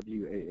WAPI,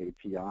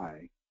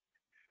 W-A-A-P-I,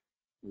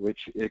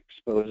 which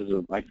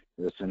exposes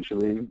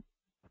essentially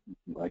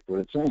like what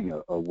it's saying,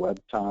 a web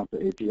top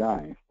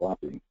API,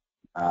 WAPI,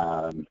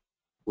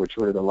 which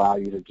would allow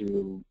you to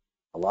do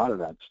a lot of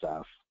that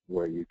stuff,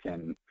 where you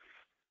can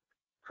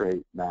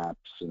create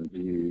maps and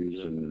views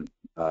and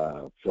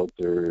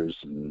filters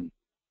and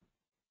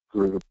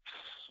groups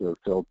or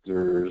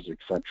filters,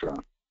 etc.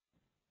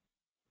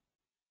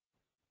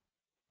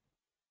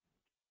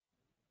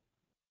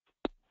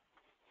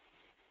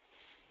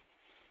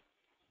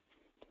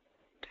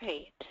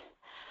 Great.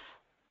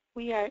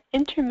 We are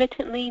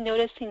intermittently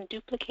noticing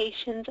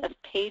duplications of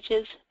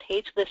pages,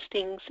 page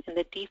listings in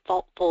the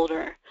default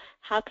folder.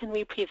 How can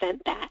we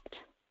prevent that?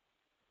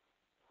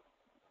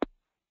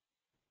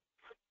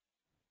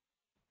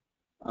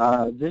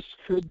 This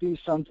could be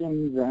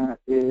something that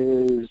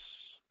is,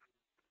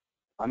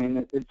 I mean,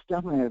 it's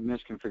definitely a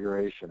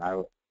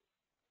misconfiguration.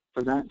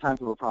 For that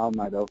type of a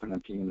problem, I'd open a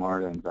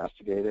PMR to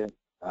investigate it.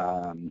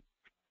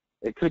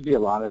 It could be a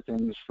lot of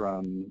things,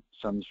 from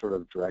some sort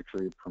of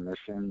directory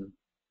permission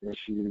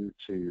issue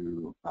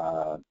to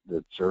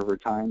the server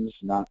times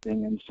not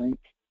being in sync,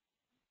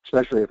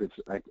 especially if it's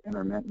like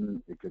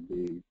intermittent. It could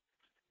be,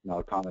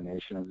 a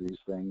combination of these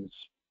things.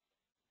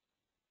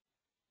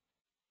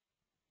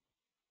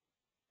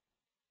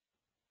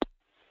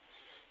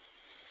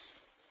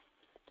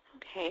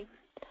 Okay.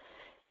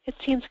 It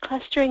seems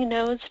clustering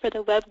nodes for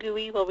the web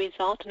GUI will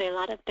result in a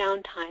lot of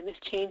downtime if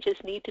changes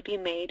need to be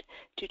made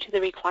due to the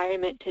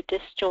requirement to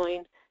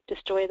disjoin,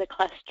 destroy the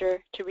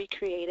cluster to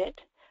recreate it,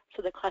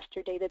 so the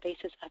cluster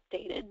database is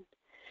updated.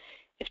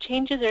 If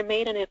changes are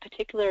made on a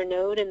particular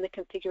node in the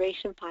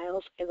configuration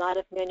files, a lot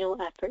of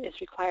manual effort is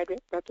required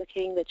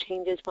replicating the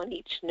changes on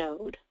each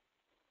node.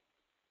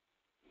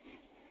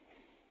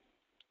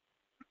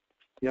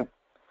 Yep.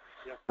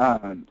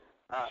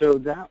 So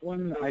that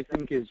one, I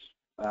think, is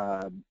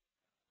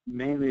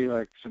mainly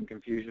like some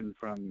confusion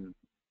from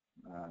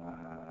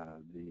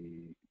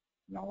the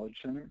Knowledge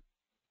Center,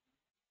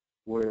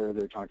 where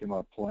they're talking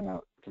about pulling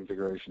out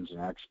configurations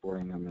and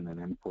exporting them and then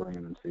importing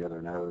them into the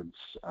other nodes,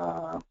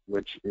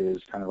 which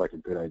is kind of like a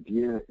good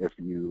idea if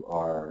you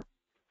are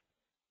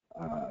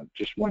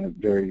just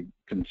very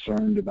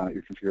concerned about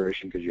your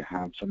configuration because you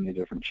have so many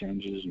different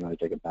changes. You want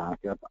to take a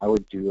backup. I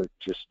would do it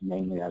just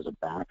mainly as a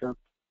backup.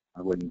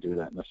 I wouldn't do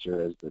that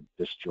necessarily as the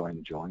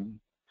disjoin join.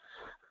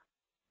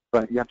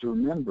 But you have to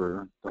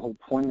remember the whole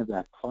point of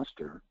that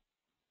cluster,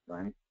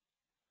 right,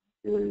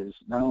 is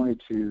not only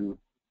to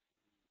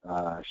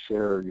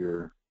share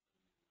your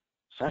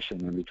session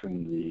in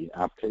between the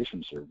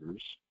application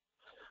servers,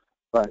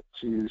 but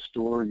to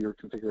store your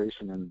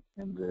configuration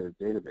in the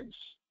database.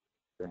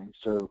 Okay?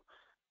 So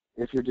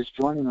if you're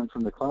disjoining them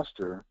from the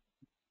cluster,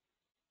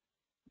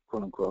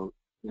 quote unquote,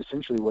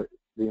 essentially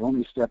the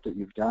only step that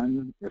you've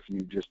done, if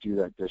you just do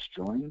that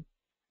disjoin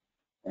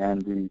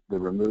and the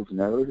remove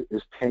node,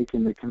 is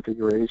taking the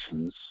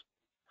configurations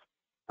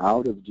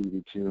out of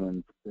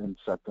DB2 and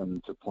set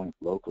them to point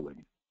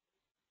locally.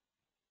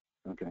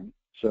 Okay,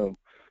 so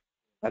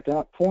at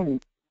that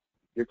point,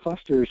 your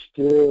cluster is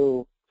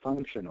still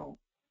functional,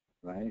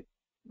 right?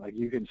 Like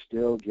you can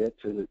still get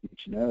to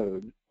each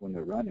node when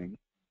they're running.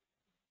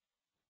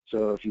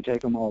 So if you take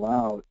them all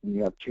out and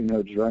you have 2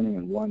 nodes running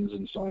and one's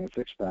installing a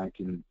fixpack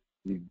and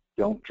you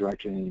don't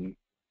direct any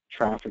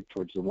traffic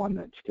towards the one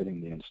that's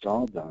getting the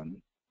install done,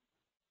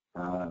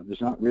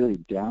 there's not really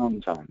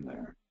downtime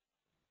there.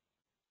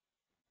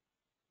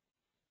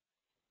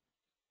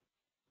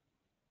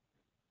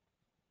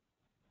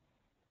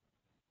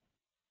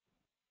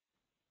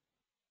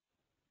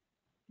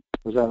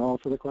 Was that all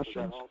for the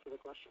questions?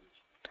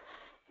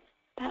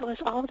 That was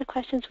all of the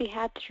questions we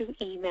had through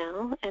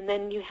email, and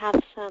then you have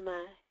some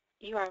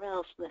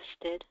URLs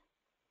listed.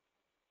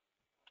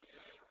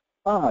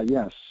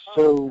 Yes.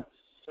 So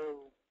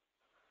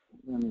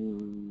let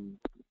me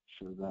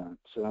show that.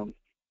 So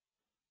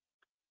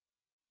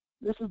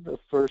this is the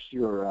first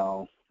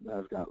URL that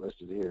I've got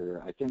listed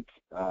here. I think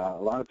a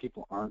lot of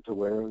people aren't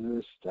aware of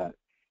this, that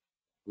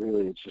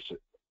really it's just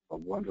a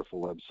wonderful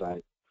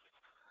website.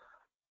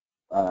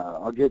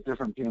 I'll get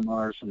different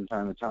PMRs from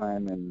time to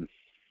time, and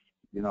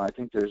I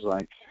think there's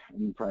like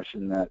an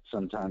impression that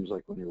sometimes,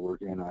 like when you're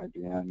working in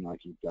IBM,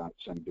 like you've got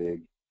some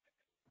big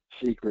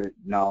secret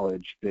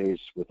knowledge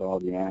base with all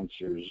the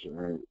answers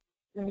or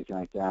anything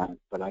like that.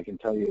 But I can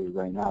tell you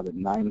right now that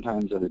 9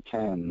 times out of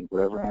 10,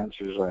 whatever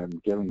answers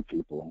I'm giving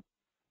people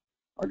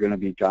are going to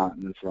be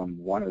gotten from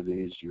one of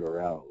these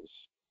URLs.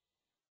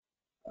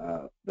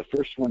 The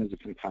first one is the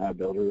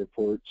compatibility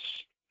reports.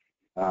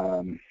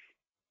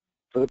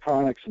 For the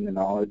products and the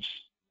knowledge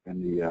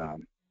and the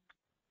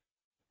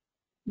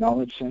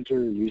Knowledge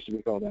Center, it used to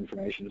be called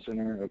Information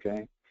Center,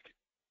 okay?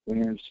 When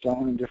you're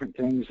installing different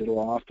things, it'll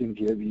often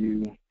give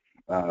you,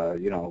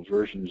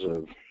 versions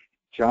of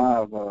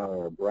Java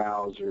or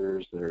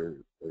browsers that are,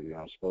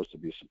 supposed to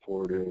be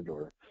supported,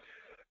 or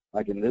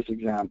like in this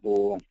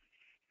example,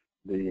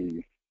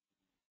 the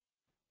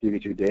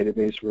DB2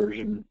 database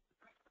version.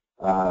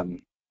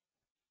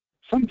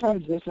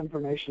 Sometimes this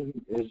information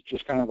is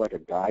just kind of like a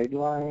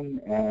guideline,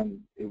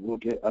 and it will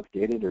get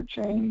updated or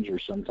changed, or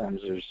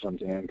sometimes there's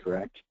something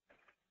incorrect.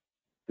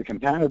 The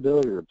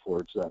compatibility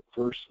reports, that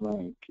first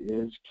link,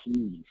 is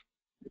key.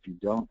 If you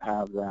don't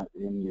have that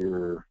in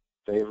your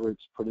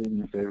favorites, put it in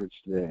your favorites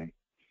today,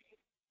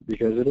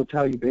 because it'll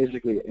tell you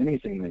basically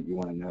anything that you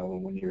want to know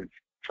when you're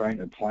trying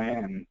to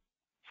plan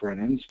for an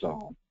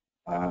install.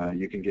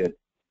 You can get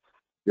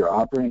your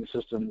operating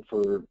system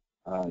for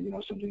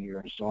something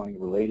you're installing,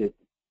 related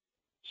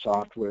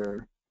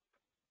software.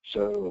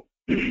 So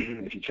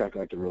if you check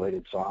like the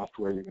related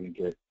software, you're going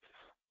to get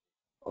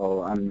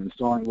oh, I'm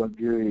installing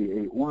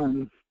WebGUI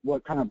 8.1.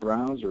 What kind of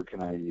browser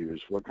can I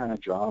use? What kind of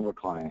Java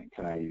client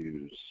can I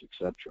use,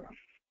 etc.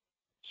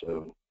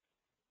 So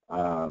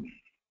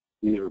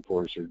these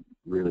reports are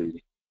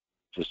really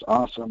just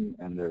awesome,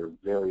 and they're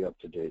very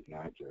up-to-date and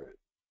accurate.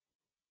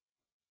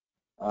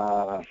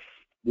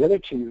 The other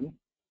two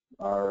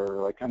are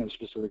like kind of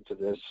specific to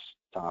this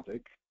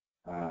topic.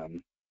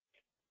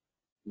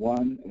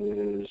 One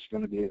is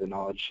going to be the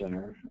Knowledge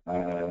Center.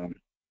 I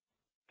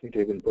think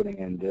they've been putting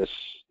in this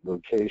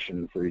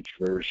location for each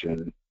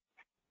version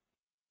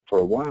for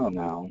a while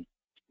now,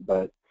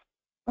 but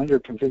under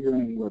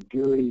configuring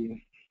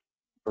WebGUI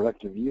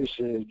productive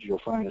usage, you'll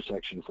find a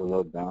section for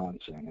load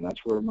balancing, and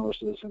that's where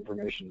most of this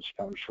information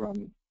comes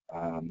from.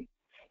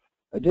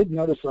 I did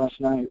notice last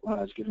night when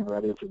I was getting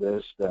ready for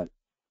this that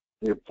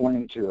they're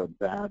pointing to a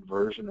bad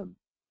version of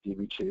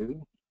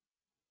DB2.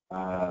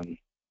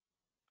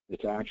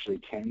 It's actually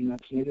 10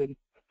 that's needed.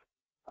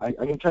 I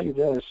can tell you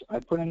this, I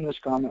put in this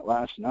comment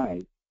last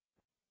night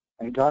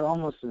and got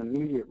almost an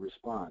immediate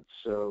response.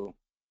 So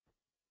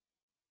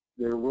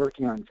they're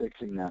working on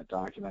fixing that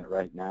document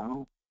right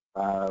now.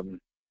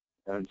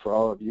 And for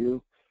all of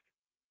you,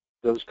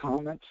 those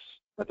comments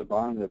at the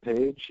bottom of the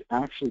page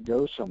actually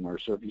go somewhere.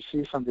 So if you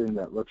see something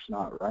that looks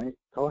not right,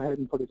 go ahead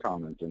and put a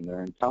comment in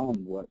there and tell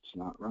them what's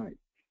not right.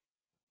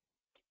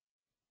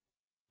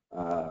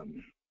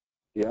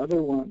 The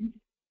other one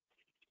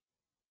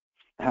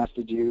has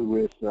to do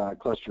with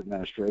cluster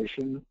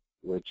administration,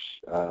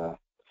 which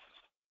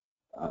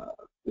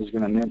is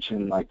going to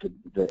mention like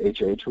the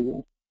HA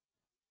tool.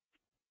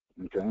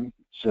 Okay,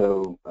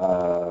 so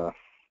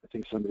I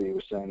think somebody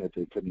was saying that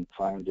they couldn't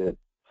find it.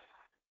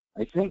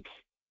 I think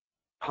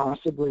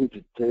possibly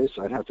that this,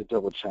 I'd have to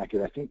double check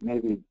it. I think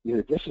maybe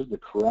either this is the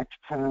correct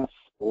path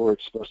or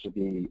it's supposed to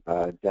be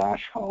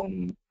dash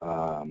home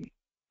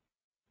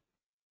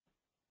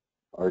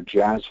or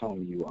Jazz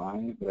Home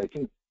UI, but I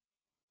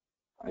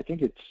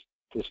think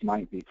this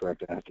might be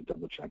correct. I have to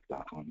double check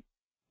that one.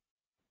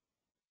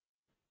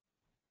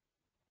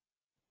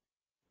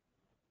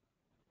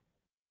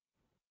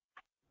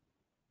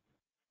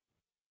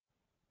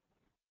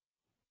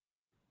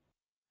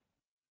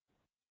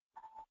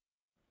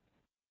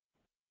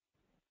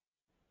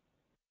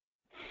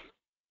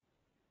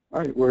 All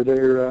right, were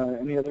there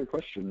any other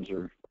questions?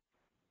 Or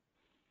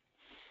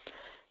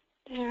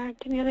There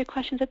aren't any other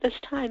questions at this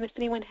time. If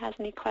anyone has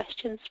any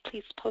questions,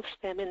 please post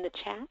them in the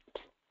chat.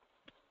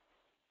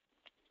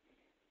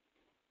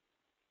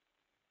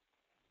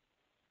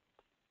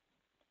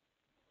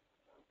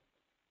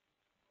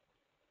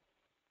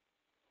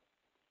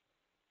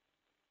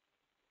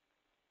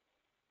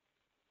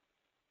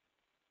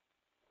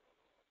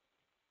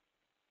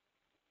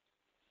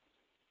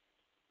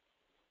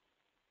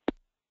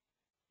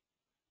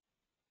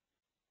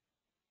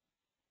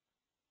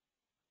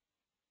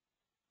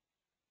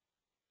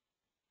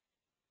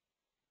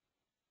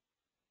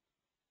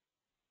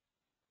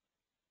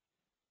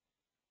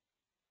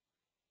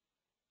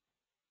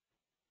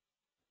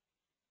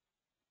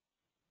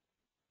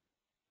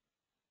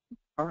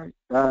 all right,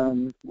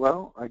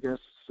 well, I guess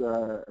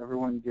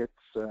everyone gets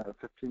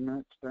 15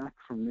 minutes back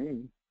from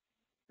me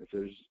if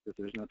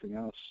there's nothing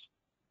else.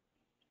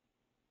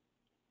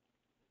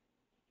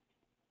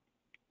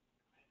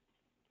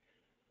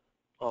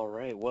 All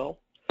right. Well,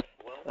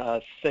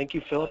 thank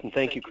you, Philip, and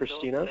thank you,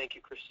 Christina.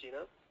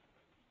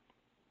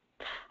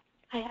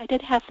 I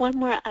did have one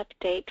more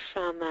update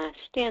from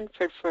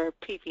Stanford for a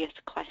previous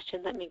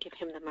question. Let me give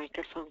him the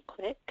microphone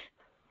quick.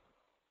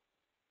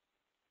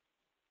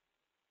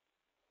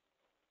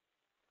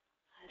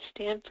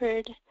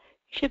 Stanford, you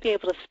should be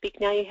able to speak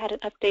now. You had an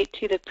update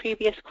to the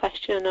previous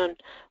question on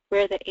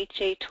where the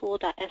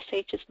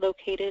hatool.sh is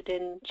located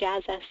in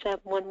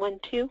JazzSM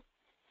 112.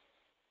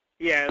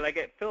 Yeah,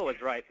 like Phil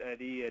was right.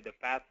 The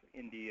path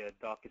in the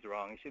doc is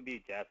wrong. It should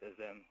be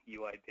JazzSM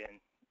UI bin,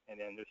 and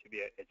then there should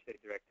be a HA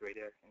directory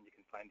there, and you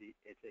can find the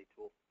HA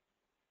tool.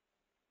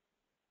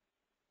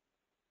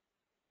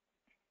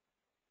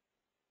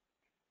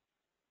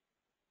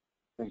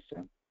 Thanks,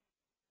 Sam.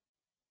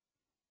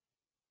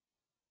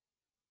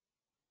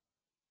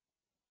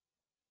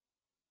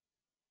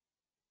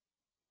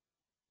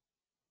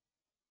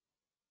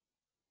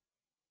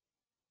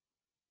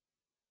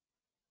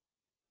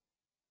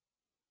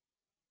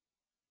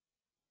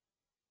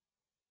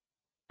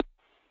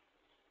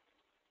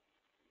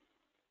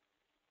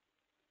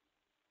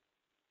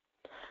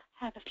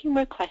 I have a few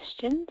more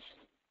questions.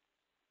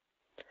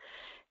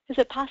 Is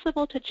it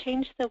possible to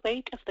change the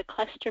weight of the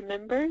cluster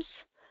members,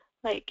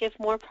 like give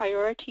more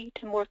priority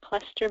to more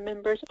cluster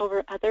members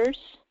over others?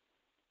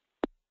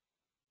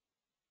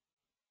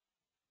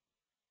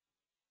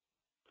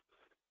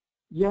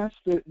 Yes,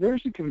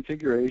 there's a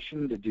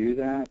configuration to do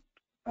that.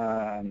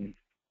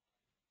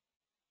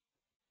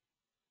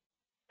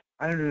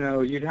 I don't know.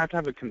 You'd have to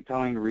have a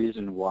compelling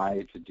reason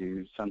why to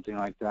do something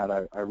like that.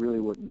 I really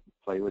wouldn't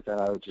play with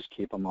that. I would just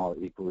keep them all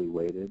equally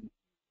weighted.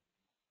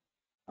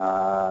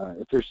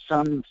 If there's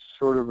some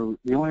sort of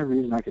the only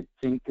reason I could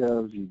think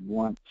of you'd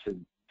want to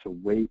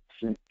weight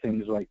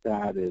things like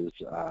that is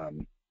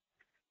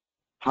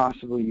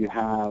possibly you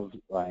have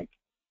like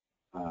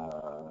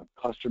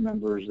cluster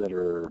members that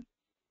are,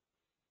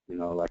 you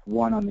know, like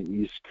one on the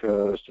East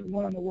Coast and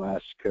one on the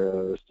West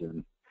Coast,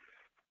 and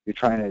you're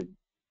trying to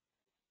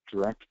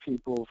direct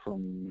people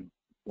from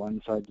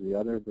one side to the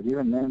other. But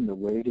even then, the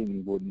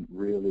weighting wouldn't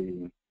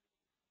really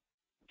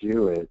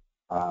do it.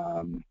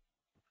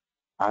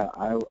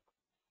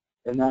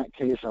 In that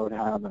case, I would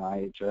have an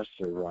IHS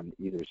server on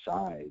either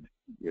side.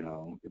 You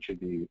know, it should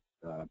be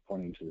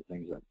pointing to the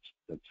things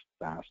that's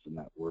fast and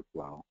that work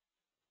well.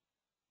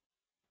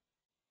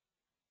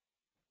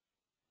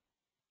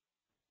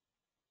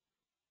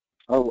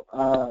 Oh,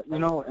 you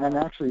know, and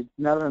actually,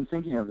 now that I'm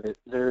thinking of it,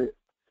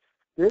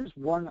 there's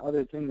one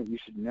other thing that you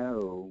should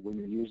know when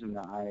you're using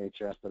the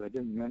IHS that I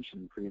didn't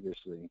mention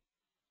previously.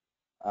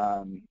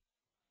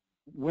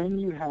 When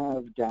you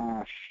have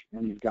Dash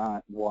and you've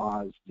got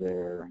WAS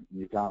there,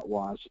 you've got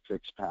WAS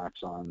fix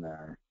packs on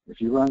there, if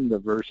you run the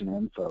version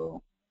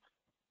info,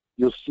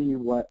 you'll see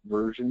what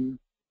version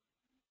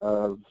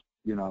of,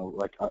 you know,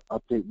 like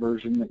update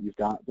version that you've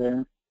got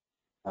there.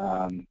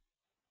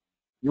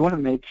 You want to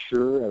make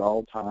sure at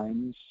all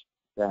times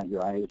that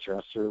your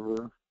IHS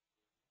server,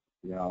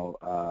 you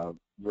know,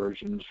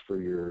 versions for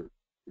your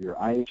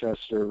IHS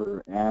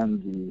server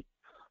and the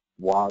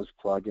WAS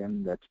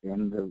plugin that's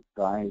in the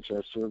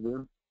IHS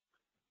server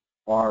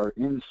are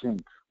in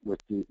sync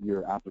with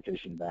your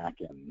application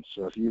backend.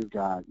 So if you've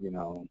got, you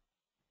know,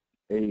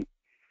 a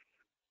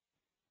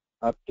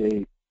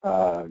update,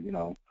 you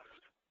know,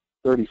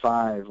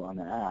 35 on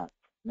the app,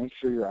 make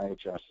sure your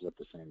IHS is at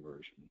the same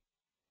version.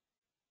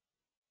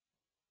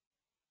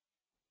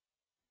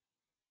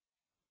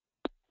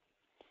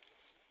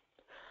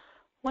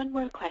 One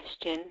more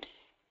question.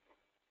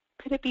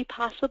 Could it be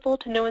possible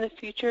to know in the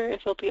future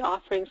if they'll be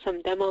offering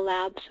some demo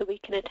labs so we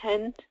can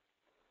attend?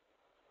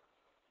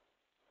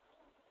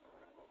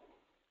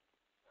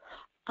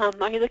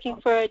 Are you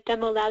looking for a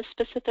demo lab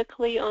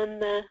specifically on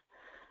the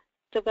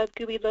Web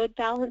GUI load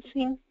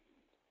balancing?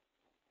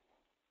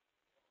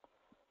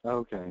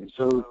 Okay,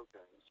 so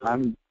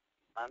I'm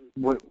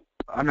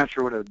not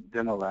sure what a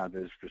demo lab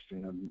is,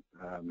 Christina.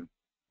 I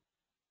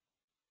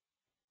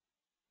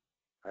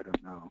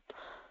don't know.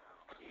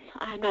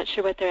 I'm not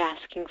sure what they're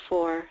asking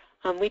for.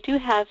 We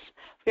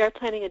are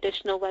planning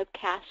additional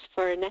webcasts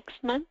for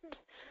next month.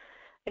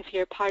 If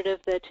you're part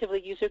of the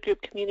Tivoli user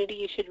group community,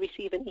 you should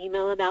receive an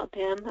email about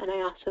them, and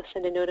I also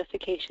send a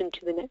notification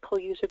to the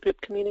Netcool user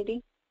group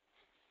community.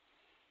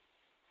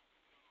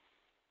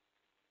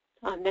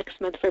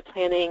 Next month, we're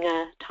planning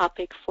a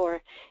topic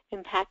for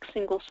impact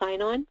single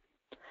sign-on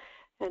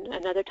and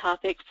another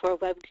topic for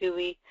Web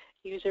GUI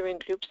user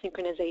and group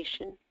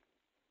synchronization.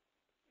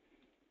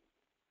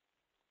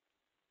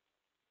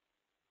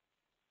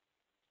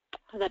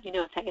 I'll let you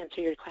know if that answers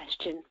your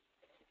question.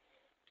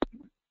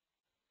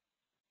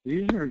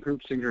 User and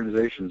group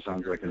synchronization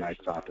sounds like a nice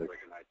topic.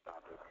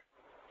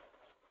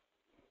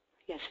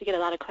 Yes, we get a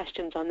lot of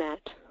questions on that.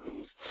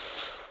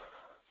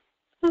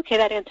 Okay,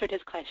 that answered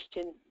his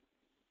question.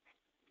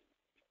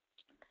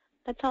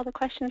 That's all the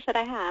questions that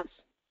I have.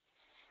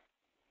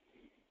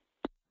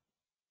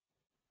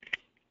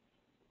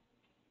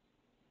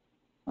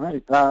 All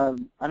right.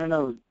 I don't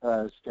know,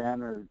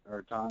 Stan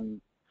or Tom,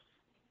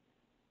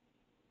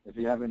 if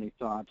you have any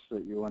thoughts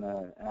that you want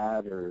to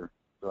add or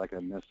feel like I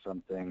missed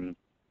something,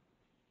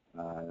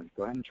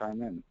 go ahead and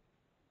chime in.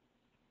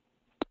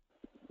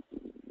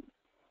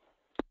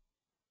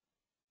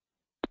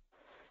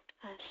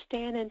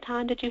 Stan and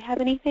Tom, did you have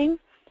anything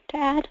to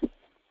add?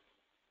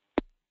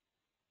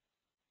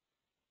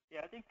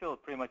 Yeah, I think Phil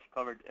pretty much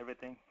covered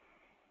everything.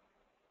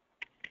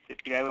 If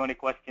you have any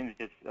questions,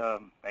 just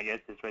I guess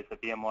just raise the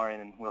PMR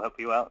and we'll help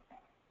you out.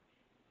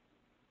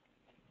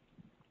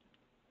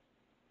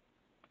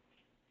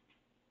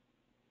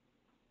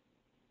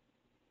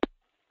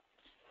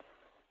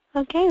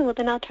 Okay, well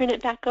then I'll turn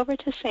it back over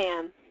to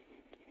Sam.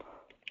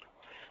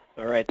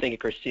 All right, thank you,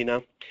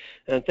 Christina.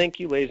 And thank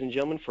you, ladies and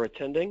gentlemen, for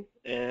attending.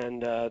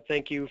 And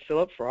thank you,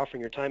 Philip, for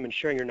offering your time and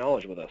sharing your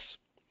knowledge with us.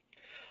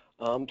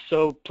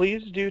 So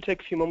please do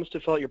take a few moments to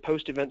fill out your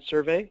post-event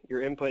survey.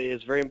 Your input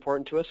is very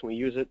important to us, and we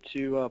use it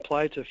to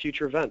apply to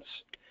future events.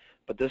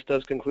 But this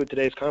does conclude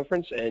today's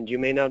conference, and you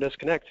may now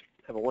disconnect.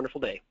 Have a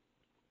wonderful day.